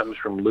comes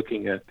from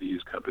looking at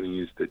these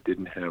companies that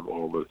didn't have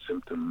all the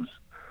symptoms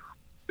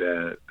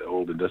that the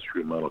old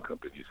industrial model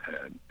companies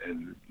had.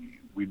 And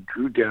we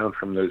drew down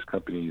from those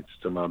companies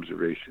some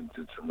observations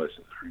and some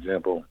lessons. For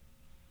example,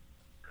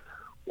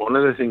 one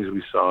of the things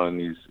we saw in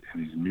these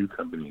new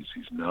companies,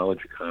 these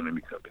knowledge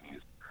economy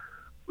companies,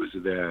 was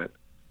that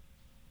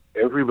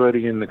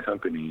everybody in the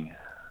company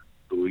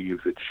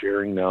believed that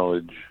sharing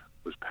knowledge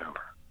was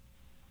power.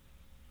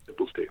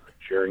 Simple statement.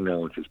 Sharing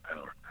knowledge is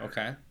power.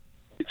 Okay.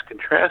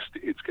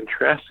 It's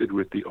contrasted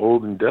with the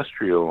old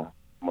industrial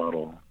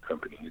model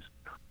companies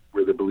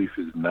where the belief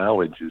is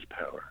knowledge is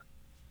power.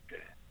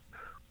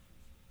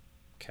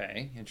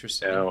 Okay,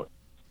 interesting. Now,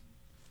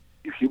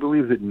 if you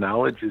believe that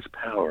knowledge is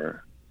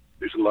power,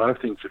 there's a lot of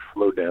things that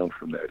flow down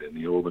from that in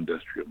the old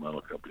industrial model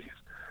companies.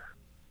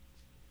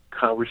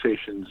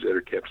 Conversations that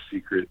are kept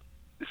secret,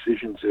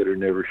 decisions that are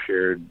never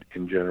shared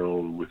in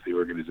general with the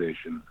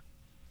organization,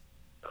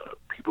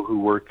 people who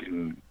work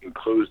in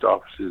closed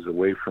offices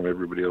away from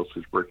everybody else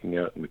who's working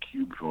out in the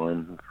cube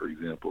farm, for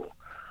example.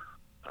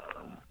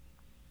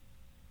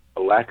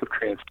 A lack of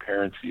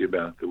transparency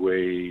about the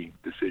way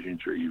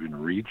decisions are even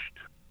reached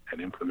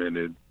and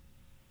implemented.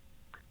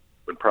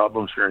 When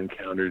problems are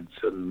encountered,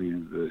 suddenly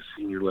the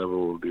senior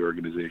level of the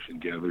organization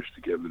gathers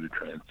together to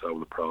try and solve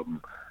the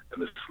problem,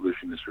 and the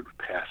solution is sort of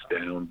passed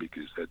down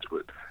because that's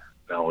what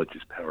knowledge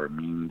is power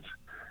means.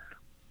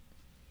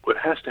 What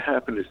has to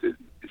happen is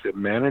that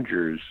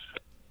managers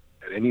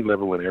at any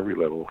level and every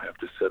level have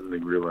to suddenly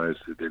realize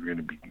that they're going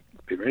to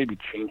be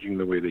changing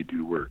the way they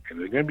do work, and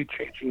they're going to be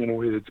changing in a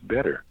way that's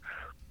better.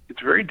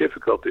 It's very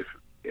difficult if,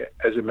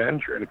 as a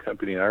manager in a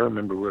company, I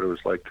remember what it was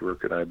like to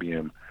work at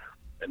IBM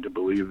and to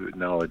believe that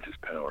knowledge is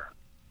power.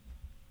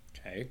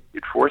 Okay.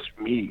 It forced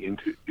me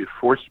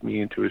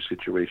into a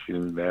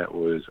situation that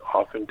was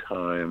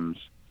oftentimes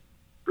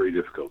very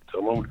difficult.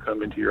 Someone would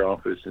come into your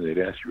office and they'd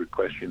ask you a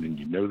question and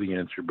you know the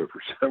answer, but for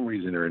some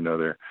reason or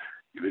another,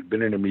 you had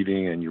been in a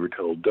meeting and you were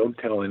told, don't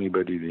tell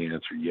anybody the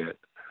answer yet,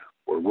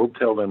 or we'll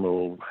tell them,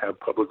 we'll have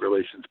public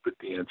relations put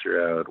the answer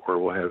out, or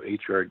we'll have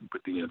HR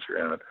put the answer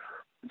out.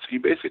 And so you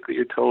basically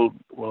are told,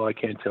 well, I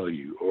can't tell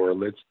you, or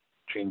let's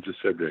change the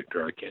subject,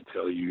 or I can't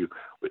tell you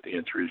what the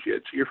answer is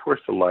yet. So you're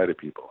forced to lie to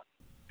people.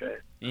 Okay?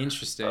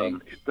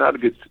 Interesting. It's not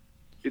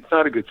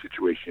a good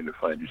situation to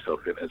find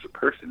yourself in as a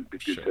person,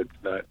 because Sure.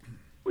 that's not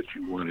what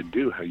you want to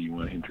do, how you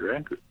want to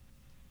interact with.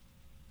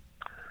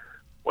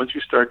 Once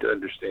you start to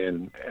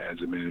understand as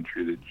a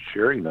manager that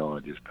sharing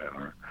knowledge is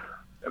power,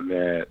 and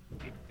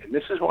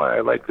this is why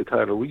I like the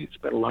title. We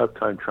spent a lot of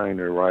time trying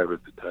to arrive at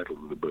the title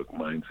of the book,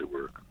 Minds at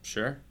Work.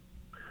 Sure.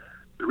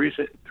 The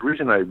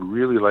reason I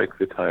really like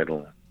the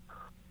title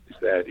is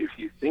that if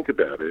you think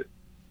about it,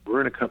 we're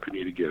in a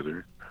company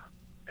together,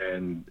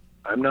 and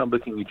I'm not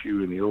looking at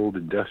you in the old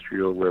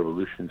industrial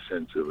revolution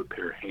sense of a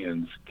pair of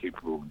hands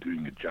capable of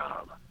doing a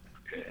job.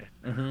 Okay?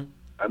 Mm-hmm.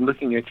 I'm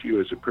looking at you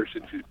as a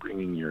person who's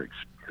bringing your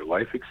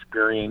life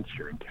experience,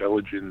 your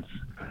intelligence,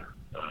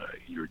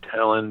 your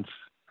talents,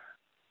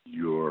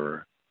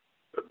 your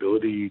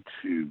ability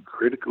to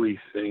critically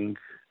think,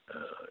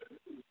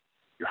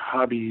 your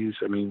hobbies.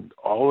 I mean,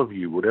 all of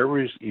you,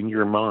 whatever is in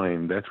your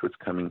mind, that's what's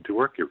coming to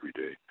work every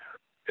day.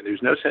 And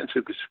there's no sense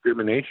of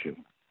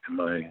discrimination in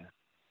my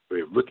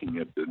way of looking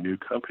at the new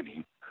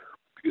company,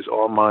 because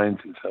all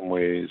minds in some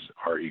ways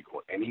are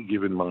equal. Any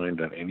given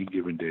mind on any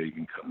given day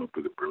can come up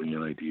with a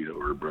brilliant idea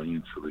or a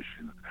brilliant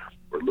solution,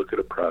 or look at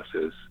a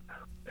process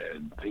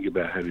and think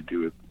about how to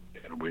do it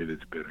in a way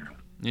that's better.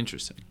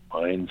 Interesting.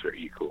 Minds are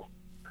equal.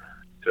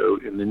 So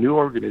in the new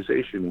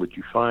organization, what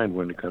you find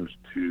when it comes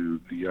to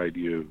the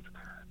idea of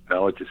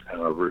knowledge is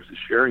power versus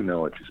sharing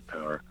knowledge is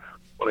power,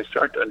 when I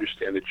start to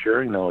understand that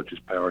sharing knowledge is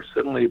power,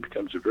 suddenly it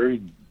becomes a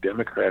very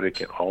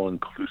democratic and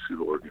all-inclusive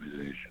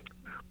organization.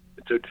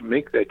 And so to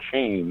make that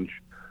change,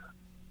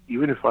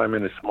 even if I'm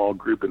in a small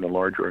group in a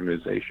large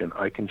organization,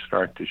 I can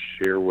start to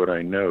share what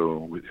I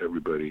know with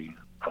everybody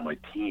on my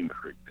team,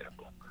 for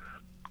example.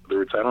 In other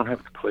words, I don't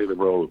have to play the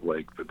role of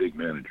like the big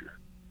manager.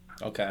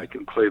 Okay. I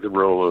can play the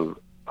role of,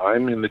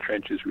 I'm in the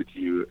trenches with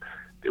you.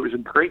 There was a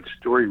great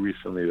story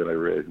recently that I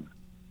read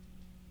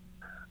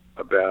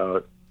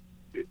about,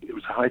 it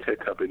was a high-tech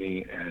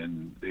company,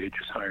 and they had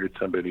just hired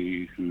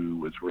somebody who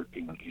was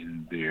working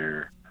in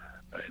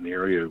an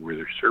area where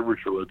their servers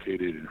were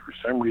located, and for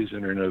some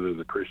reason or another,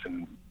 the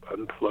person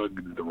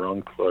unplugged the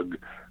wrong plug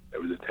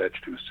that was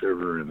attached to a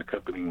server, and the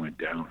company went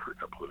down for a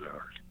couple of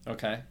hours.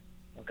 Okay.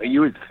 Now, you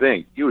would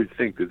think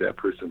that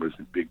person was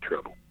in big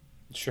trouble.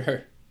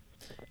 Sure.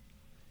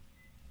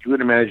 You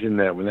would imagine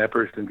that when that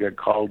person got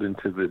called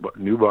into the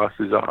new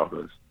boss's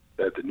office,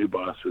 that the new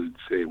boss would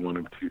say one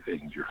of two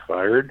things: you're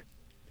fired,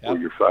 or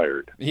you're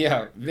fired.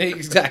 Yeah,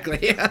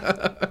 exactly.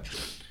 I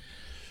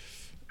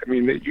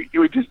mean, you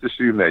would just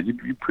assume that.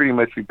 You'd pretty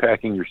much be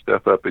packing your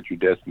stuff up at your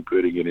desk and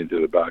putting it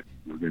into the box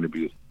you're going to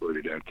be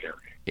escorted out carrying.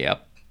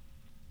 Yep.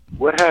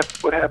 What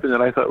happened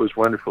that I thought was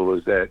wonderful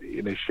is that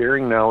in a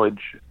sharing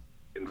knowledge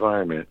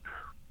environment,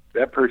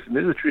 that person,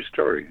 this is a true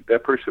story,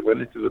 that person went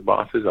into the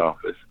boss's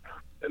office,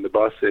 and the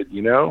boss said,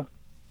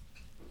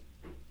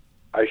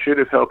 I should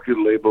have helped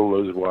you label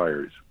those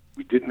wires.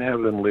 We didn't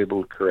have them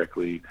labeled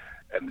correctly,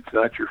 and it's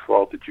not your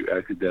fault that you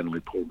accidentally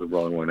pulled the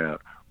wrong one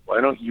out.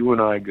 Why don't you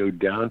and I go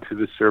down to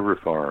the server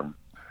farm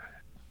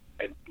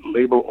and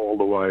label all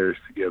the wires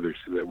together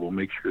so that we'll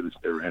make sure this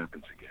never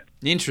happens again?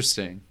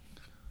 Interesting.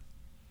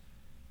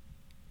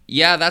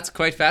 Yeah, that's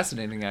quite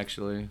fascinating,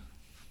 actually.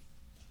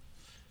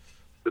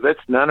 But that's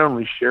not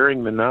only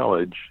sharing the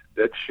knowledge,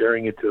 that's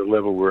sharing it to the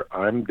level where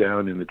I'm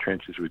down in the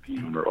trenches with you,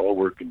 and we're all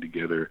working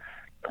together,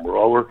 and we're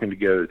all working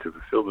together to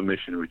fulfill the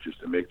mission, which is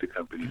to make the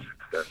company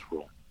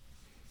successful.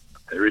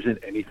 There isn't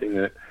anything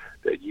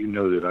that you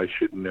know that I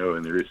shouldn't know,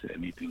 and there isn't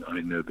anything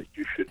I know that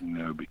you shouldn't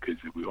know, because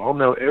if we all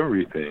know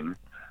everything,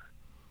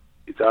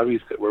 it's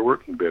obvious that we're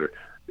working better.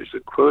 There's a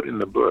quote in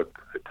the book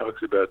that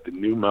talks about the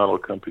new model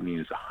company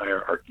as a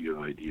hierarchy of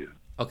ideas,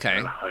 Okay.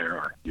 not a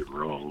hierarchy of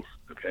roles,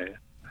 okay?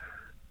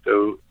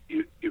 So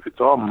if it's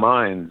all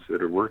minds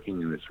that are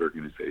working in this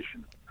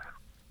organization,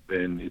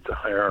 then it's a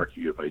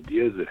hierarchy of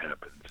ideas that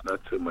happens, not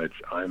so much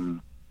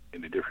I'm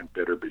in a different,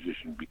 better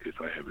position because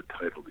I have a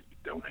title that you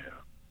don't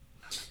have.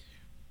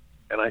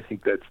 And I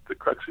think that's the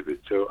crux of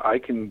it. So I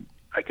can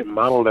I can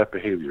model that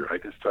behavior. I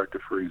can start to,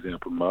 for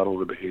example, model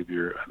the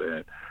behavior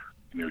that,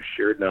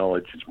 shared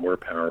knowledge is more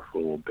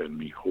powerful than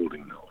me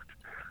holding knowledge.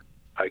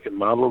 I can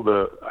model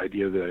the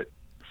idea that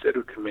instead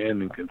of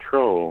command and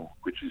control,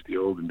 which is the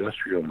old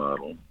industrial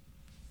model,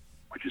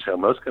 which is how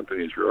most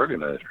companies are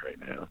organized right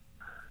now,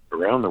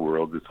 around the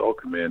world, it's all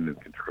command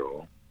and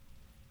control,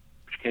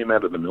 which came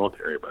out of the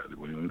military, by the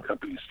way. When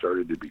companies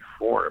started to be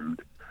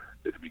formed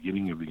at the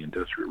beginning of the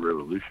Industrial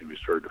Revolution, we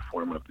started to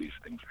form up these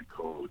things we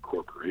call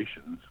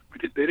corporations.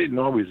 They didn't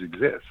always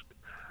exist.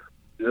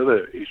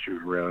 Another issue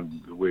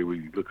around the way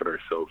we look at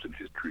ourselves in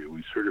history,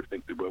 we sort of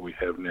think that what we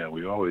have now,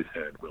 we always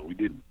had. Well, we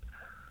didn't.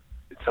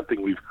 It's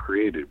something we've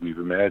created. We've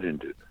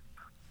imagined it.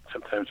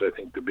 Sometimes I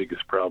think the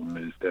biggest problem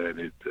is that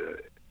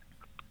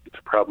it's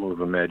a problem of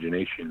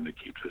imagination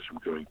that keeps us from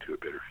going to a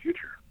better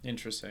future.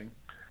 Interesting.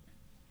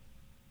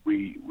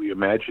 We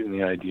imagine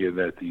the idea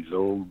that these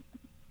old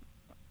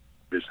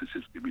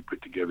businesses could be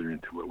put together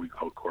into what we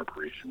call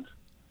corporations.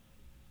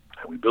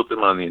 And we built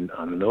them on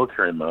the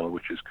military model,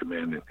 which is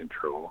command and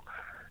control.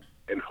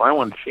 And if I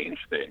want to change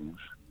things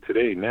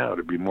today, now,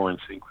 to be more in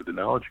sync with the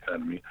knowledge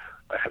economy,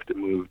 I have to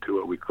move to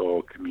what we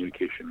call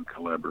communication and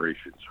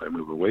collaboration. So I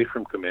move away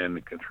from command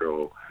and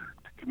control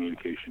to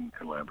communication and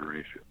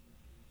collaboration.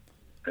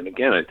 And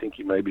again, I think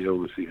you might be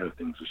able to see how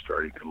things are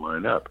starting to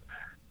line up.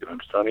 If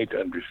I'm starting to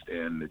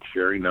understand that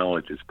sharing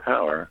knowledge is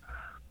power,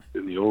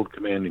 then the old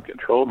command and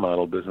control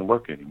model doesn't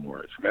work anymore.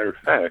 As a matter of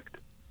fact,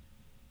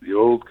 the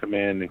old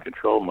command and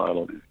control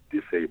model is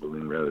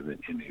disabling rather than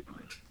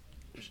enabling.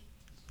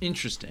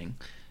 Interesting.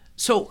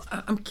 So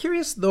I'm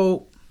curious,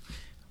 though,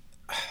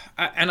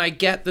 and I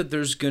get that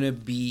there's going to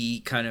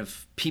be kind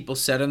of people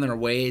set in their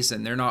ways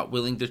and they're not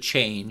willing to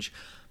change,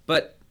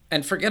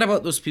 and forget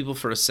about those people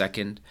for a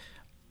second,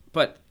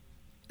 but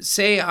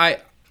say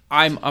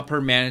I'm upper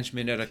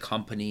management at a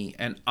company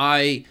and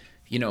I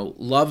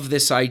love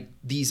these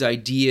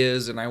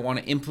ideas and I want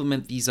to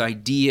implement these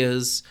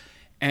ideas,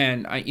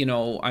 and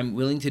I'm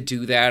willing to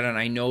do that, and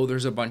I know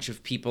there's a bunch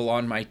of people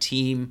on my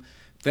team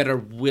that are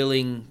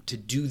willing to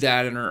do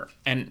that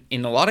and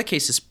in a lot of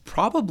cases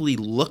probably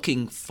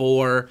looking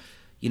for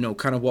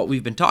kind of what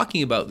we've been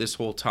talking about this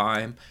whole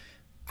time.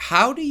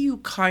 How do you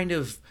kind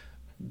of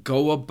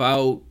go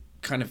about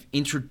kind of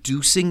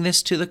introducing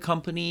this to the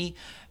company,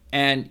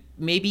 and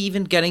maybe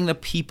even getting the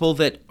people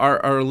that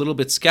are a little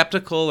bit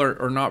skeptical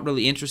or not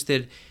really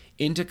interested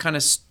into kind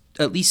of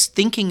at least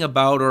thinking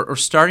about or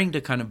starting to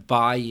kind of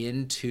buy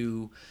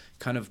into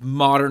kind of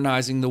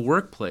modernizing the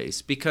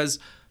workplace? Because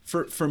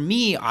for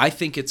me, I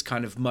think it's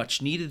kind of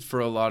much needed for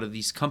a lot of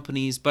these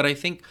companies, but I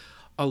think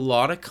a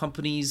lot of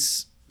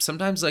companies,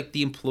 sometimes like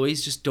the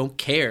employees just don't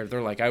care.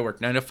 They're like, I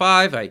work 9 to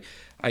 5,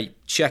 I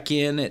check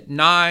in at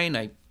 9,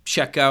 I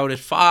check out at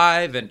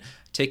 5, and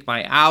take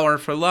my hour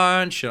for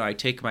lunch, and I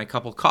take my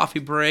couple coffee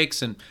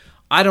breaks, and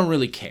I don't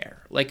really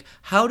care. Like,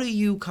 how do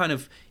you kind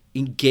of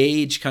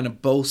engage kind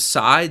of both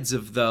sides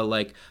of the,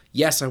 like,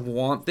 yes, I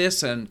want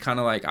this, and kind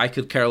of like, I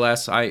could care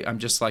less, I'm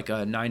just like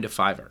a 9 to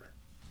 5er?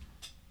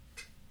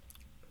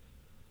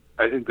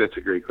 I think that's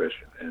a great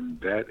question, and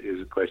that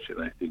is a question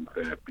I think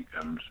that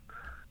becomes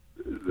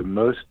the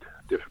most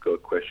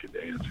difficult question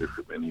to answer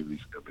for many of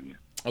these companies.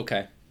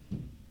 Okay.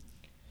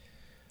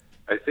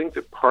 I think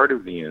that part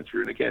of the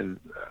answer, and again,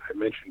 I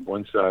mentioned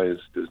one size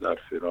does not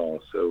fit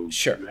all, so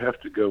sure, you have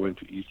to go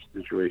into each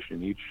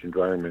situation, each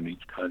environment,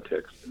 each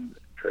context, and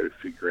try to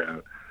figure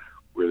out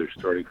where they're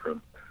starting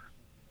from.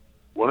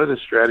 One of the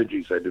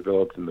strategies I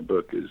developed in the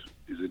book is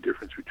a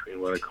difference between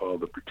what I call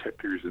the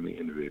protectors and the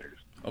innovators.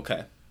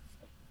 Okay.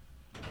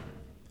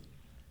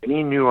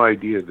 Any new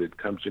idea that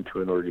comes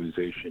into an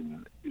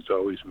organization is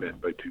always met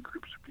by two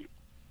groups of people.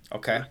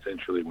 Okay.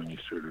 Essentially, when you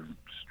sort of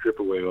strip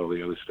away all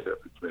the other stuff,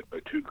 it's met by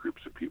two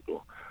groups of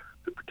people,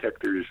 the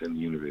protectors and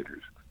the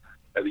innovators.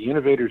 Now, the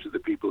innovators are the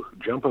people who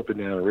jump up and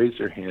down and raise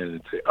their hand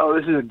and say, oh,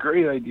 this is a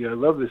great idea. I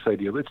love this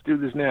idea. Let's do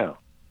this now.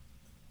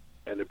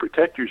 And the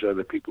protectors are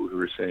the people who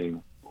are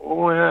saying,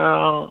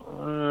 well,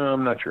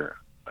 I'm not sure.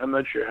 I'm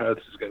not sure how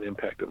this is going to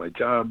impact on my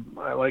job.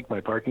 I like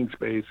my parking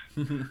space.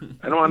 I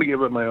don't want to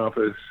give up my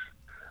office.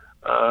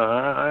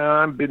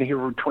 I've been here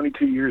for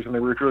 22 years and I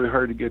worked really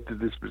hard to get to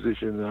this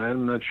position, and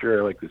I'm not sure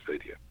I like this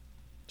idea.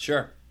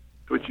 Sure.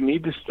 So what you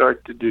need to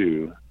start to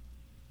do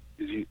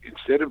is,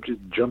 instead of just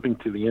jumping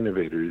to the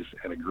innovators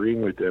and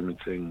agreeing with them and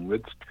saying,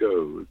 let's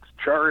go, let's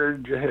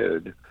charge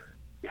ahead,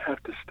 you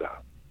have to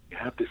stop. You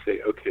have to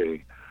say,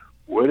 okay,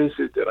 what is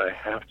it that I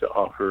have to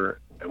offer,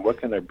 and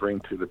what can I bring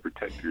to the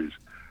protectors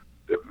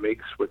that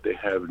makes what they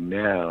have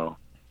now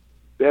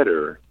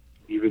better,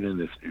 even in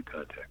this new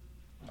context?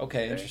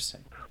 Okay,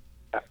 interesting.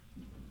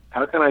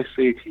 How can I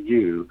say to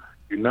you,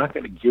 you're not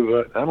going to give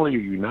up, not only are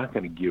you not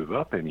going to give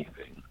up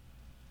anything,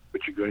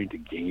 but you're going to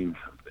gain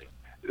something.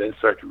 And then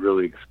start to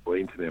really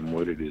explain to them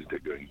what it is they're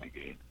going to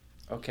gain.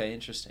 Okay,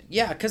 interesting.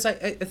 Yeah, because I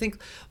think,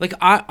 like,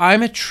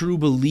 I'm a true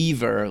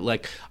believer.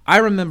 Like, I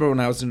remember when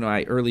I was in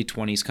my early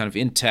 20s, kind of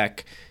in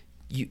tech,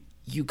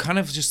 you kind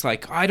of just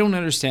like, I don't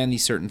understand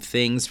these certain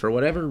things for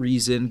whatever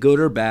reason, good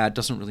or bad,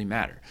 doesn't really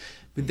matter.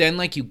 But then,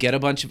 like, you get a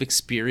bunch of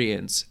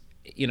experience,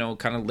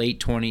 kind of late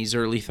 20s,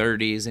 early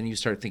 30s, and you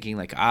start thinking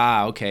like,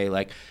 okay,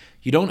 like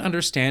you don't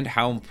understand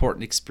how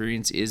important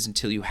experience is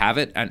until you have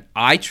it. And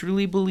I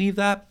truly believe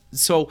that.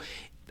 So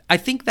I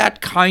think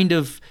that kind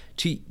of,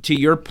 to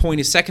your point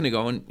a second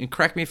ago, and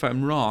correct me if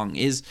I'm wrong,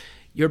 is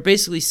you're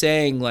basically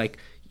saying like,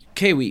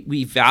 okay,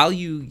 we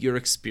value your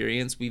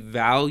experience, we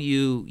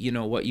value,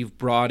 what you've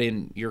brought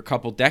in your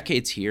couple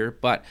decades here,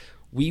 but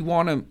we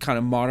want to kind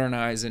of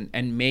modernize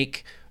and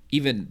make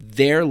even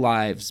their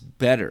lives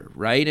better,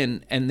 right?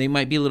 And they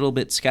might be a little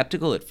bit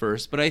skeptical at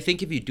first, but I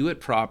think if you do it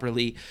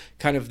properly,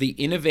 kind of the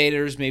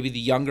innovators, maybe the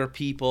younger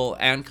people,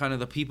 and kind of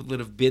the people that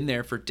have been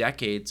there for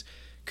decades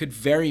could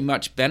very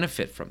much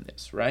benefit from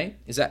this, right?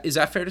 Is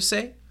that fair to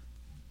say?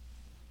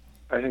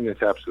 I think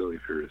that's absolutely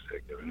fair to say,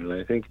 Kevin. And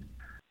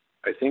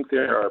I think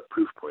there are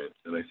proof points,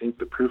 and I think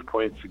the proof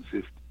points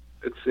exist.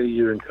 Let's say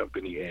you're in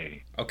company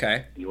A.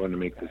 Okay. You want to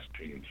make this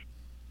change.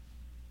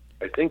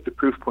 I think the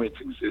proof points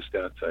exist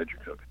outside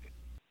your company,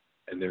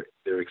 and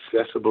they're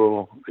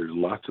accessible. There's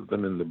lots of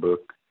them in the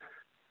book,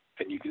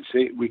 and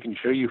we can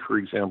show you, for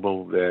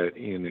example, that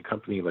in a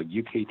company like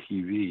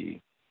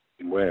UKTV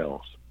in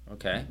Wales.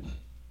 Okay.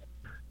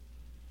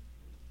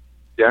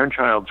 Darren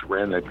Childs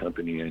ran that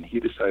company, and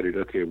he decided,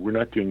 okay, we're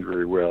not doing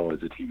very well as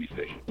a TV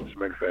station. As a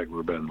matter of fact,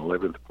 we're about in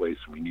 11th place,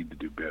 and we need to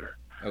do better.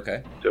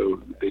 Okay.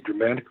 So they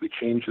dramatically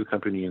changed the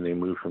company, and they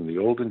moved from the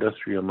old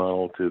industrial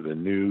model to the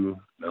new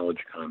knowledge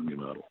economy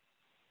model.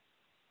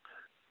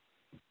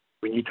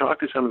 When you talk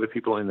to some of the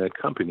people in that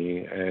company,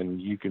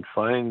 and you can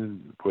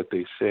find what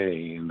they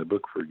say in the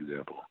book, for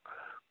example,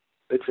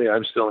 let's say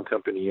I'm still in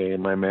company A,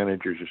 and my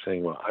managers are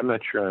saying, well, I'm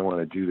not sure I want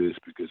to do this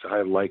because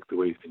I like the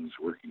way things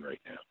are working right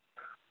now.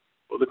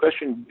 Well, the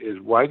question is,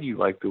 why do you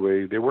like the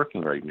way they're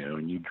working right now?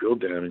 And you drill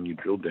down and you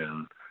drill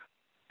down,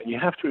 and you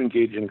have to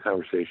engage in a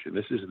conversation.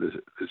 This is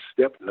the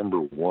step number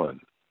one.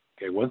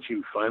 Okay, once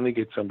you finally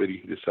get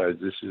somebody who decides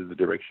this is the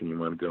direction you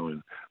want to go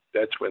in,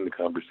 that's when the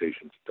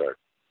conversation starts.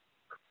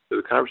 So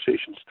the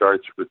conversation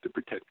starts with the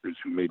protectors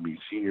who may be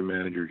senior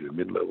managers or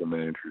mid-level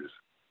managers.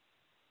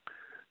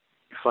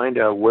 You find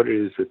out what it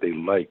is that they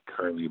like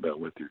currently about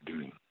what they're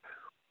doing.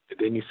 And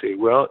then you say,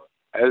 well,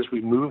 as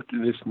we move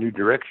to this new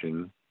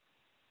direction,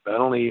 not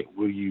only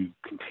will you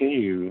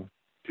continue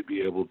to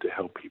be able to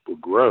help people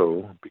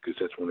grow, because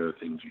that's one of the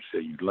things you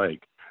say you'd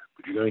like,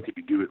 but you're going to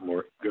be doing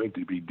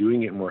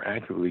it more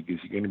actively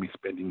because you're going to be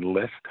spending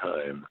less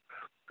time,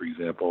 for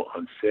example,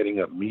 on setting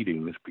up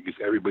meetings because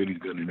everybody's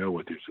going to know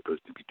what they're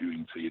supposed to be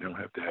doing, so you don't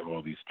have to have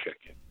all these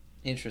check-ins.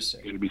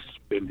 Interesting. You're going to be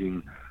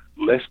spending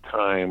less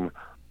time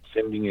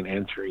sending and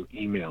answering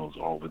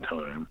emails all the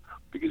time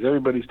because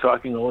everybody's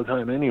talking all the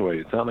time anyway.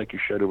 It's not like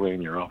you're shut away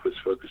in your office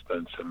focused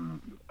on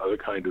some other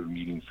kind of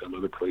meeting, some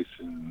other place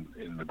in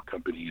the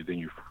company, and then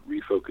you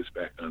refocus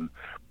back on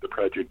the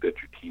project that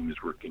your team is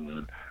working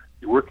on.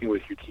 You're working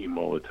with your team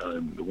all the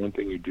time. The one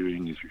thing you're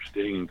doing is you're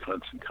staying in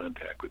constant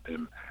contact with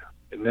them,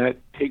 and that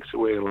takes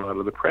away a lot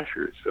of the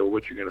pressure. So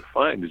what you're going to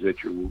find is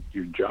that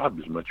your job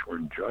is much more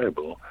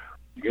enjoyable.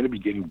 You're going to be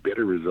getting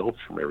better results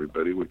from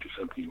everybody, which is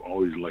something you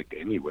always liked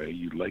anyway.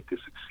 You like to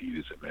succeed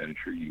as a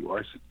manager. You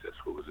are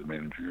successful as a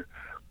manager.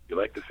 You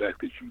like the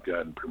fact that you've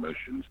gotten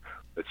promotions.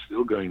 That's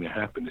still going to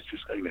happen. It's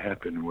just going to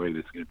happen in a way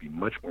that's going to be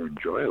much more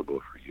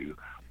enjoyable for you.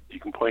 You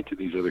can point to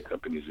these other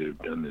companies that have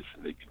done this,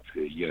 and they can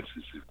say, yes,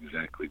 this is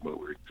exactly what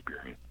we're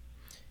experiencing.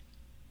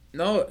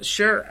 No,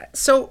 sure.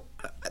 So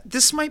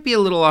this might be a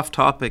little off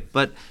topic,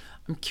 but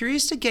I'm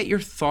curious to get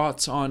your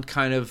thoughts on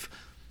kind of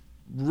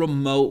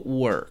remote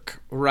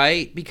work,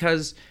 right?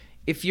 Because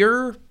if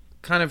you're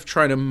kind of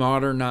trying to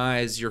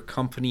modernize your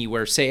company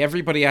where, say,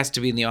 everybody has to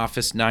be in the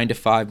office 9 to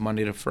 5,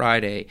 Monday to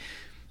Friday,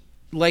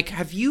 like,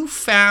 have you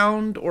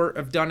found or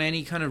have done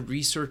any kind of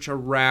research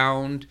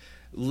around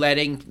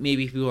letting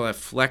maybe people have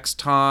flex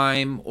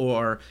time,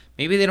 or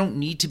maybe they don't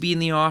need to be in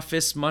the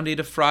office Monday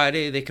to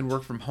Friday, they can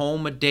work from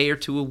home a day or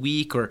two a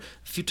week or a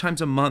few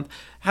times a month?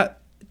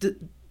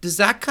 Does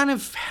that kind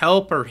of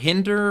help or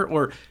hinder,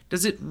 or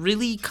does it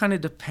really kind of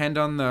depend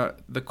on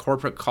the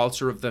corporate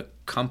culture of the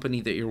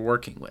company that you're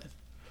working with?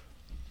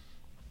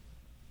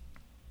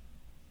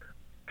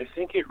 I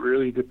think it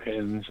really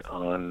depends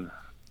on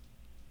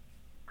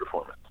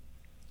performance.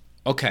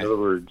 Okay. In other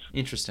words,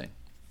 interesting.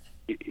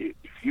 If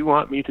you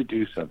want me to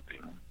do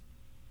something,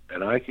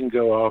 and I can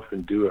go off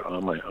and do it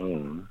on my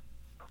own,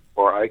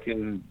 or I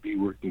can be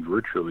working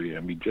virtually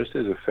and be just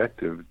as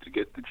effective to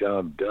get the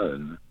job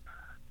done,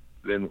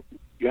 then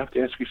you have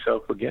to ask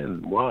yourself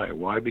again, why?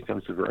 Why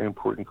becomes a very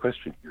important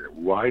question here.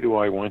 Why do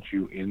I want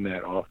you in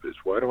that office?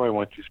 Why do I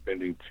want you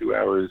spending 2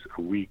 hours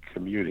a week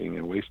commuting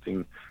and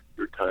wasting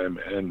your time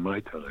and my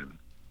time?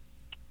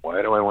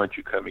 Why do I want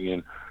you coming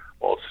in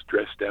all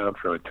stressed out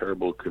from a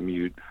terrible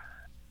commute?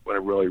 What I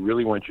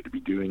really want you to be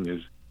doing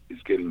is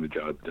getting the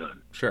job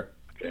done. Sure.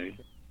 Okay?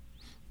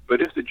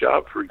 But if the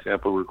job, for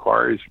example,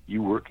 requires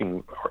you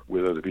working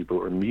with other people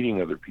or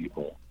meeting other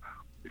people,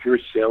 if you're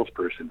a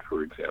salesperson,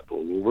 for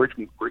example, well,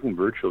 working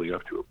virtually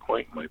up to a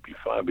point might be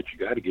fine, but you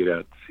got to get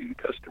out to see the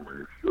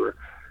customer.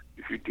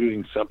 If you're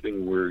doing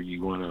something where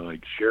you want to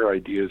like share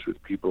ideas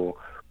with people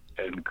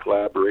And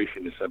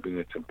collaboration is something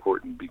that's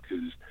important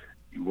because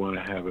you want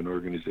to have an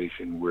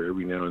organization where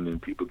every now and then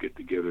people get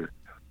together.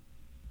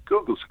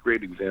 Google's a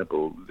great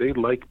example. They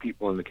like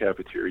people in the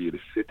cafeteria to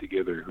sit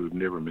together who have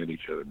never met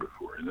each other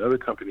before. And other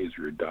companies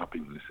are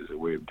adopting this as a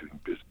way of doing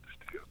business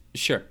together.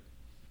 Sure.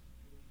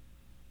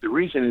 The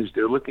reason is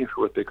they're looking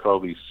for what they call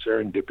these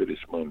serendipitous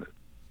moments.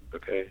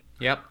 Okay.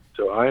 Yep.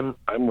 So I'm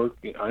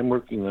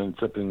working on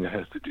something that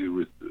has to do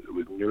with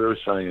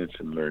neuroscience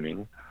and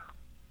learning,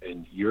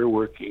 and you're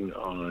working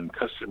on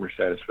customer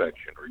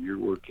satisfaction, or you're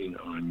working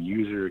on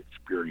user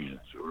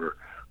experience, or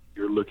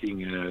you're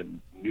looking at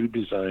new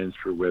designs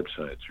for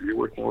websites, or you're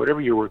working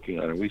whatever you're working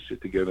on, and we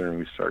sit together and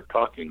we start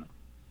talking,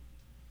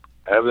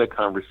 have that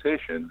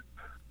conversation,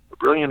 a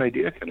brilliant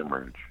idea can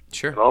emerge.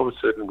 Sure. And all of a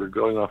sudden we're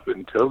going off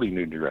in a totally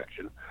new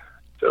direction.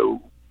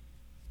 So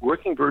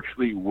working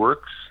virtually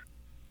works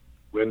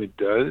when it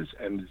does,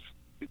 and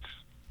it's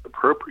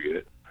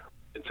appropriate,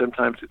 and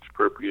sometimes it's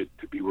appropriate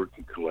to be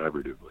working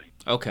collaboratively.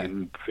 Okay.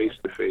 And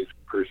face-to-face,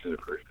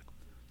 person-to-person.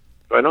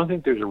 So I don't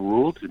think there's a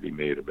rule to be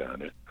made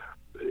about it.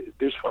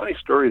 There's funny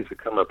stories that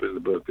come up in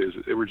the book.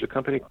 There was a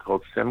company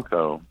called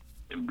Semco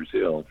in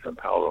Brazil, São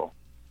Paulo.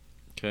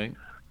 Okay.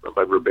 Run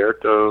by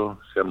Roberto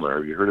Semler.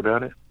 Have you heard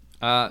about it?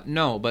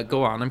 No, but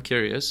go on. I'm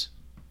curious.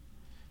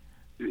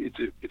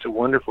 It's a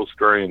wonderful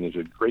story, and there's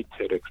a great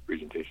TEDx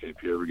presentation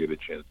if you ever get a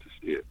chance to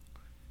see it.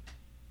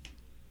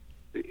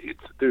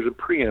 There's a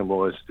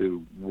preamble as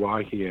to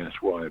why he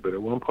asked why, but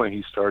at one point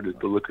he started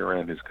to look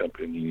around his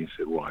company and he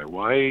said, why?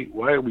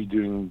 Why are we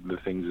doing the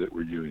things that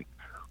we're doing?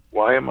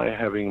 Why am I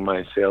having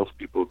my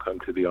salespeople come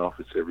to the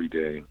office every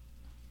day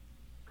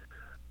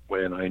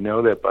when I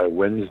know that by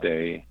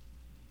Wednesday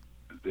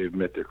they've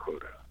met their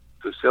quota?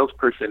 So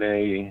salesperson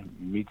A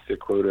meets their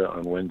quota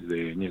on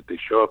Wednesday, and yet they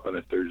show up on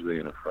a Thursday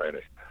and a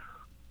Friday.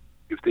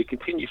 If they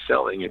continue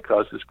selling, it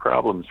causes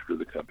problems for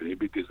the company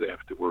because they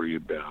have to worry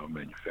about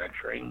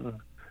manufacturing,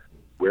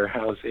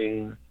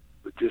 warehousing,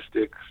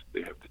 logistics.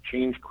 They have to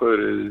change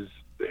quotas.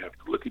 They have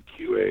to look at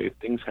QA.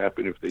 Things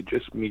happen. If they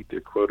just meet their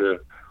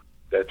quota,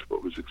 that's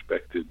what was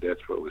expected.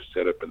 That's what was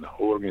set up, and the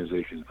whole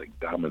organization is like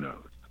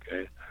dominoes.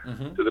 Okay,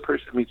 So the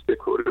person meets their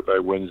quota by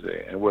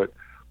Wednesday, and what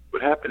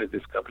happened at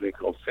this company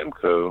called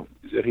Semco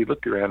is that he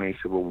looked around and he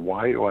said, well,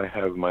 why do I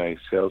have my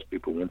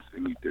salespeople, once they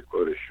meet their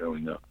quota,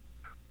 showing up?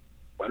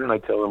 Why don't I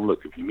tell them,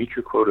 look, if you meet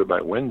your quota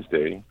by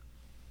Wednesday,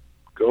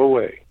 go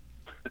away.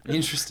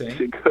 Interesting. He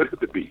said, go to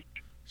the beach.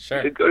 Sure.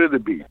 He said, go to the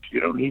beach.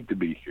 You don't need to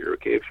be here.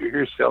 Okay, if you're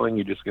here selling,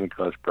 you're just going to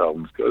cause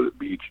problems. Go to the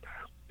beach.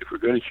 If we're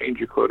going to change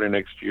your quota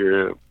next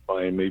year,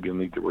 fine, maybe you'll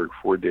need to work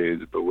 4 days,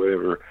 but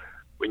whatever.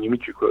 When you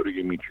meet your quota,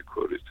 you meet your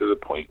quota. So the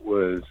point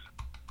was,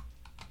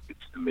 it's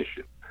the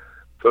mission.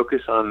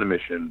 Focus on the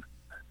mission.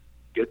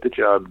 Get the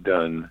job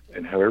done.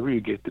 And however you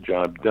get the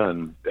job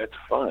done, that's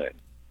fine.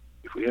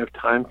 If we have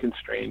time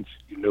constraints,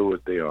 you know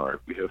what they are. If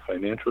we have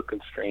financial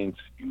constraints,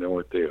 you know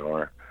what they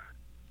are.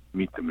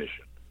 Meet the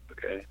mission,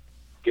 okay?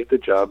 Get the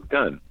job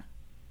done.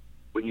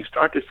 When you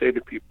start to say to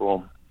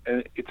people,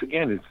 and it's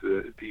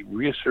the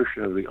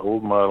reassertion of the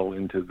old model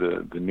into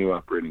the new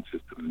operating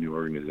system, the new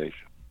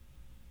organization.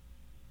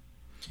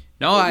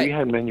 We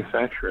had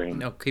manufacturing.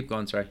 No, keep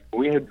going, sorry.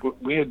 When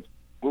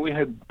we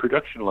had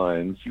production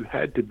lines, you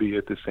had to be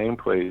at the same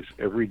place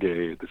every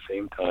day at the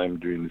same time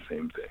doing the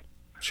same thing.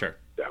 Sure.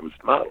 That was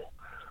the model.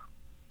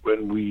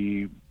 When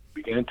we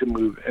began to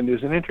move, and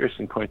there's an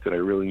interesting point that I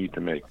really need to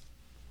make.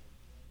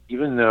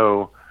 Even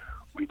though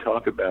we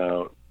talk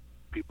about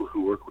people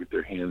who work with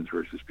their hands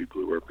versus people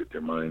who work with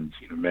their minds,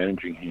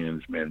 managing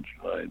hands, managing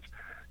minds,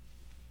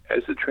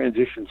 as the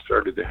transition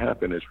started to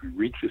happen, as we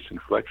reached this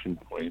inflection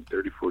point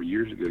 30, 40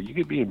 years ago, you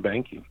could be in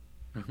banking.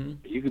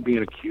 You could be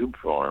in a cube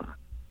farm.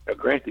 Now,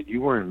 granted,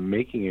 you weren't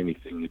making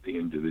anything at the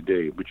end of the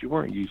day, but you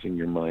weren't using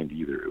your mind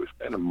either. It was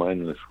kind of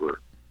mindless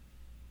work.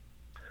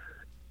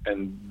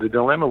 And the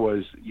dilemma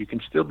was you can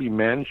still be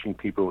managing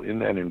people in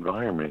that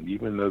environment,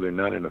 even though they're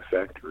not in a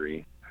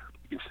factory.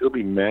 You can still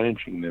be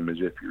managing them as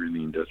if you're in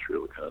the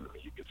industrial economy.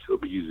 You can still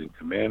be using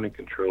command and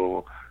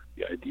control,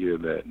 the idea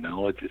that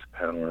knowledge is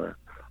power.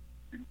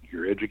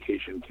 Your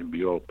education can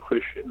be all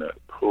push and not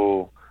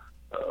pull.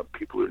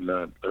 People are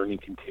not learning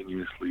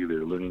continuously.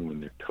 They're learning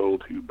when they're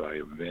told to by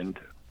event,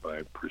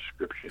 by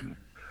prescription.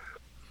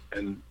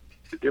 And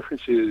the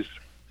difference is,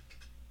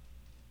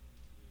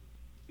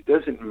 it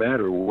doesn't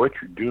matter what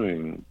you're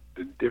doing.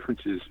 The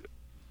difference is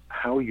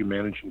how are you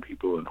managing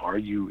people, and are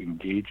you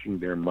engaging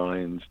their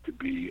minds to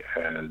be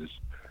as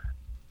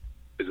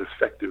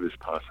effective as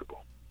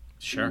possible?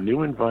 Sure. In a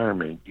new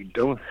environment, you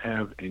don't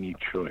have any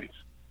choice.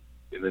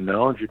 In the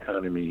knowledge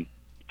economy,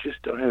 you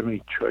just don't have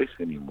any choice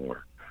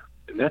anymore.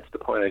 And that's the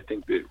point I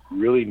think that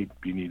really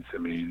we need to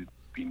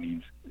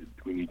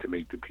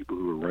make to people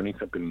who are running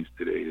companies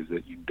today, is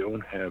that you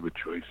don't have a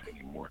choice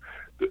anymore.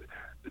 The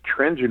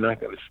trends are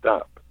not going to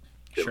stop.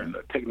 Sure.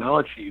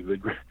 Technology,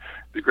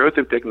 the growth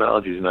of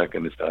technology is not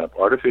going to stop.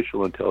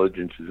 Artificial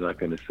intelligence is not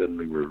going to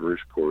suddenly reverse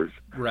course.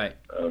 Right.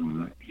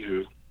 And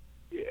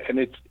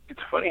it's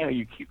funny how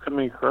you keep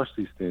coming across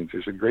these things.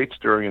 There's a great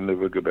story in the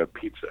book about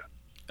pizza.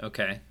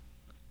 Okay.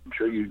 I'm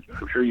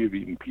sure you've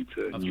eaten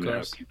pizza, and you know how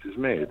pizza's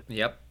made.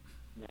 Yep.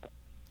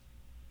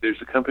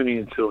 There's a company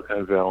in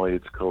Silicon Valley.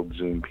 It's called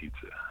Zoom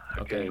Pizza.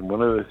 Okay. And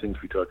one of the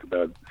things we talk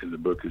about in the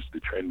book is the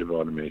trend of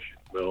automation.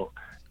 Well,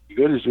 you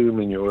go to Zoom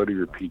and you order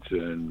your pizza,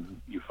 and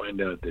you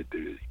find out that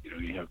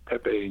you have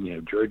Pepe and you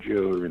have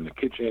Giorgio are in the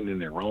kitchen,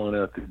 and they're rolling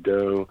out the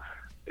dough.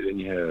 And then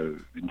you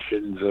have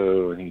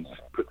Vincenzo, and he's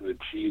putting the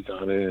cheese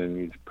on it, and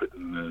he's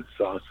putting the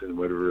sauce and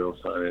whatever else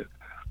on it.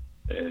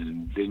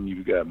 And then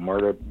you've got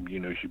Marta,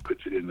 she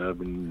puts it in the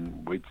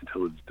oven, waits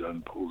until it's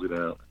done, pulls it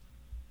out.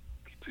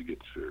 Pizza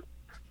gets served.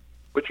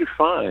 What you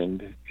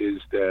find is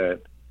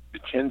that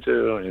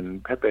Vincenzo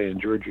and Pepe and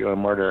Giorgio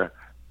and Marta,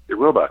 they're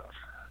robots.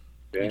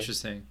 Okay?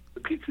 Interesting. The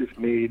pizza's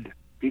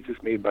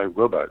made by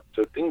robots.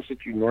 So things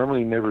that you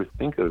normally never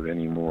think of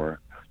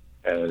anymore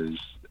as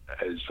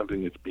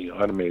something that's being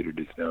automated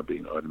is now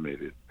being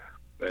automated.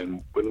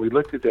 And when we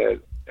looked at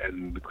that,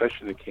 and the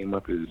question that came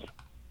up is,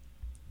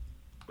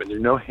 when there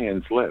are no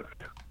hands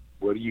left,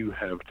 what do you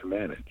have to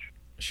manage?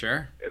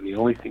 Sure. And the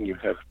only thing you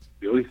have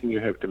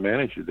to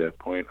manage at that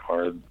point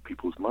are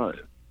people's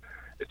minds.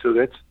 And so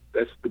that's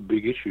the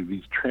big issue.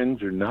 These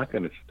trends are not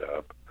going to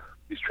stop.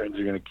 These trends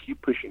are going to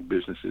keep pushing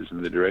businesses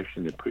in the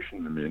direction they're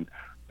pushing them in.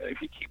 And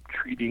if you keep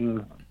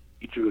treating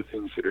each of the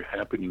things that are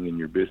happening in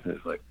your business,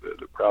 like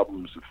the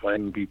problems of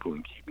finding people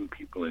and keeping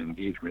people in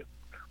engagement,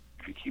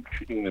 if you keep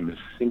treating them as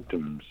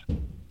symptoms,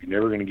 you're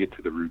never going to get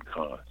to the root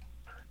cause.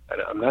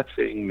 And I'm not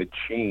saying the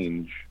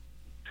change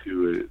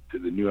to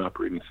the new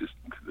operating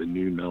system, to the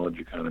new knowledge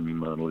economy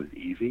model is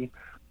easy.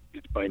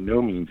 It's by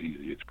no means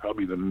easy. It's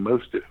probably the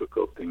most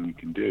difficult thing you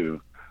can do,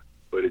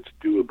 but it's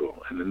doable.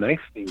 And the nice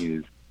thing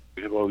is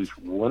we have all these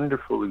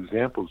wonderful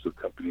examples of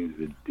companies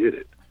that did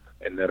it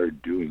and that are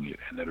doing it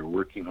and that are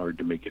working hard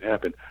to make it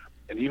happen.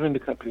 And even the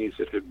companies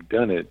that have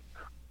done it,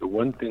 the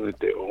one thing that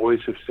they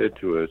always have said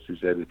to us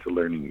is that it's a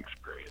learning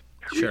experience.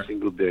 Every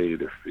single day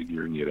they're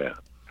figuring it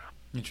out.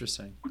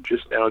 Interesting. We're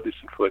just now at this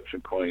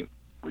inflection point.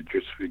 We're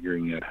just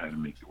figuring out how to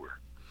make it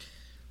work.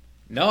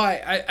 No,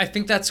 I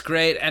think that's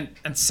great. And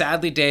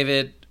sadly,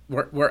 David,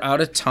 we're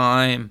out of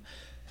time.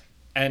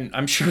 And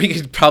I'm sure we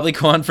could probably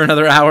go on for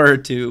another hour or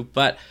two.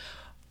 But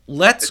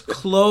let's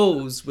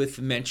close with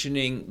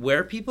mentioning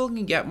where people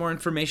can get more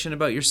information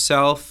about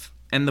yourself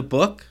and the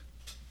book.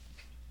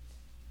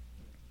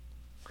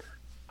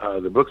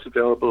 The book's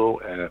available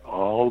at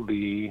all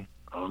the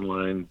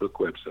online book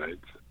websites.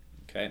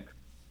 Okay.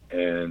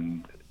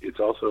 And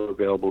it's also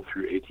available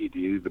through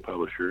ATD, the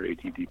publisher,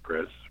 ATD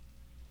Press.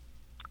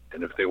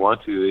 And if they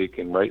want to, they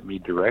can write me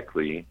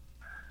directly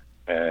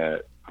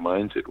at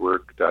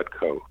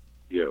mindsatwork.co.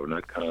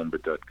 Not com,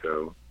 but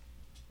 .co.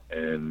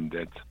 And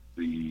that's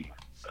the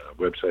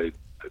website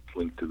that's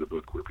linked to the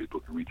book where people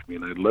can reach me.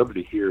 And I'd love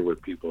to hear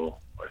what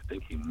people are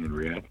thinking and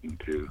reacting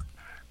to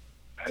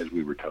as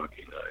we were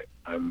talking.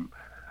 I'm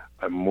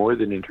more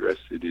than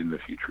interested in the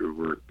future of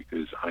work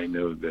because I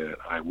know that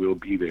I will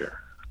be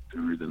there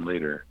sooner than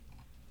later.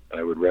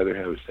 I would rather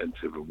have a sense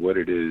of what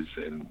it is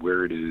and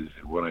where it is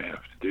and what I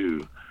have to do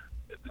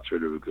than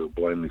sort of go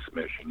blindly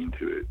smashing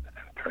into it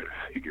and try to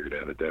figure it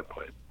out at that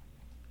point.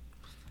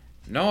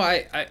 No,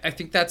 I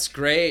think that's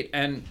great.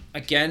 And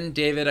again,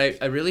 David,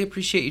 I really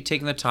appreciate you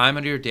taking the time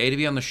out of your day to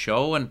be on the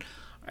show, and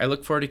I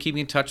look forward to keeping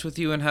in touch with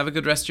you, and have a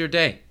good rest of your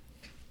day.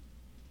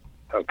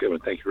 Okay, well,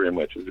 thank you very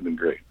much. This has been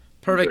great.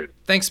 Perfect. Great.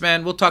 Thanks,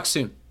 man. We'll talk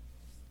soon.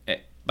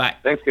 Okay, bye.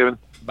 Thanks, Kevin.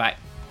 Bye.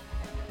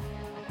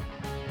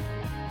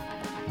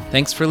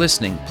 Thanks for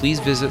listening. Please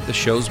visit the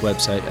show's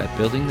website at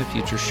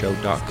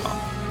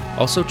buildingthefutureshow.com.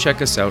 Also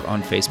check us out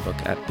on Facebook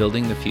at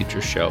Building the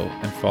Future Show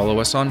and follow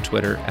us on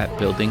Twitter at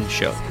Building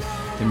Show.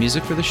 The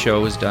music for the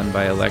show is done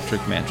by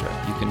Electric Mantra.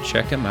 You can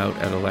check him out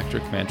at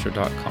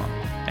electricmantra.com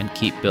and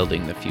keep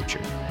building the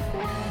future.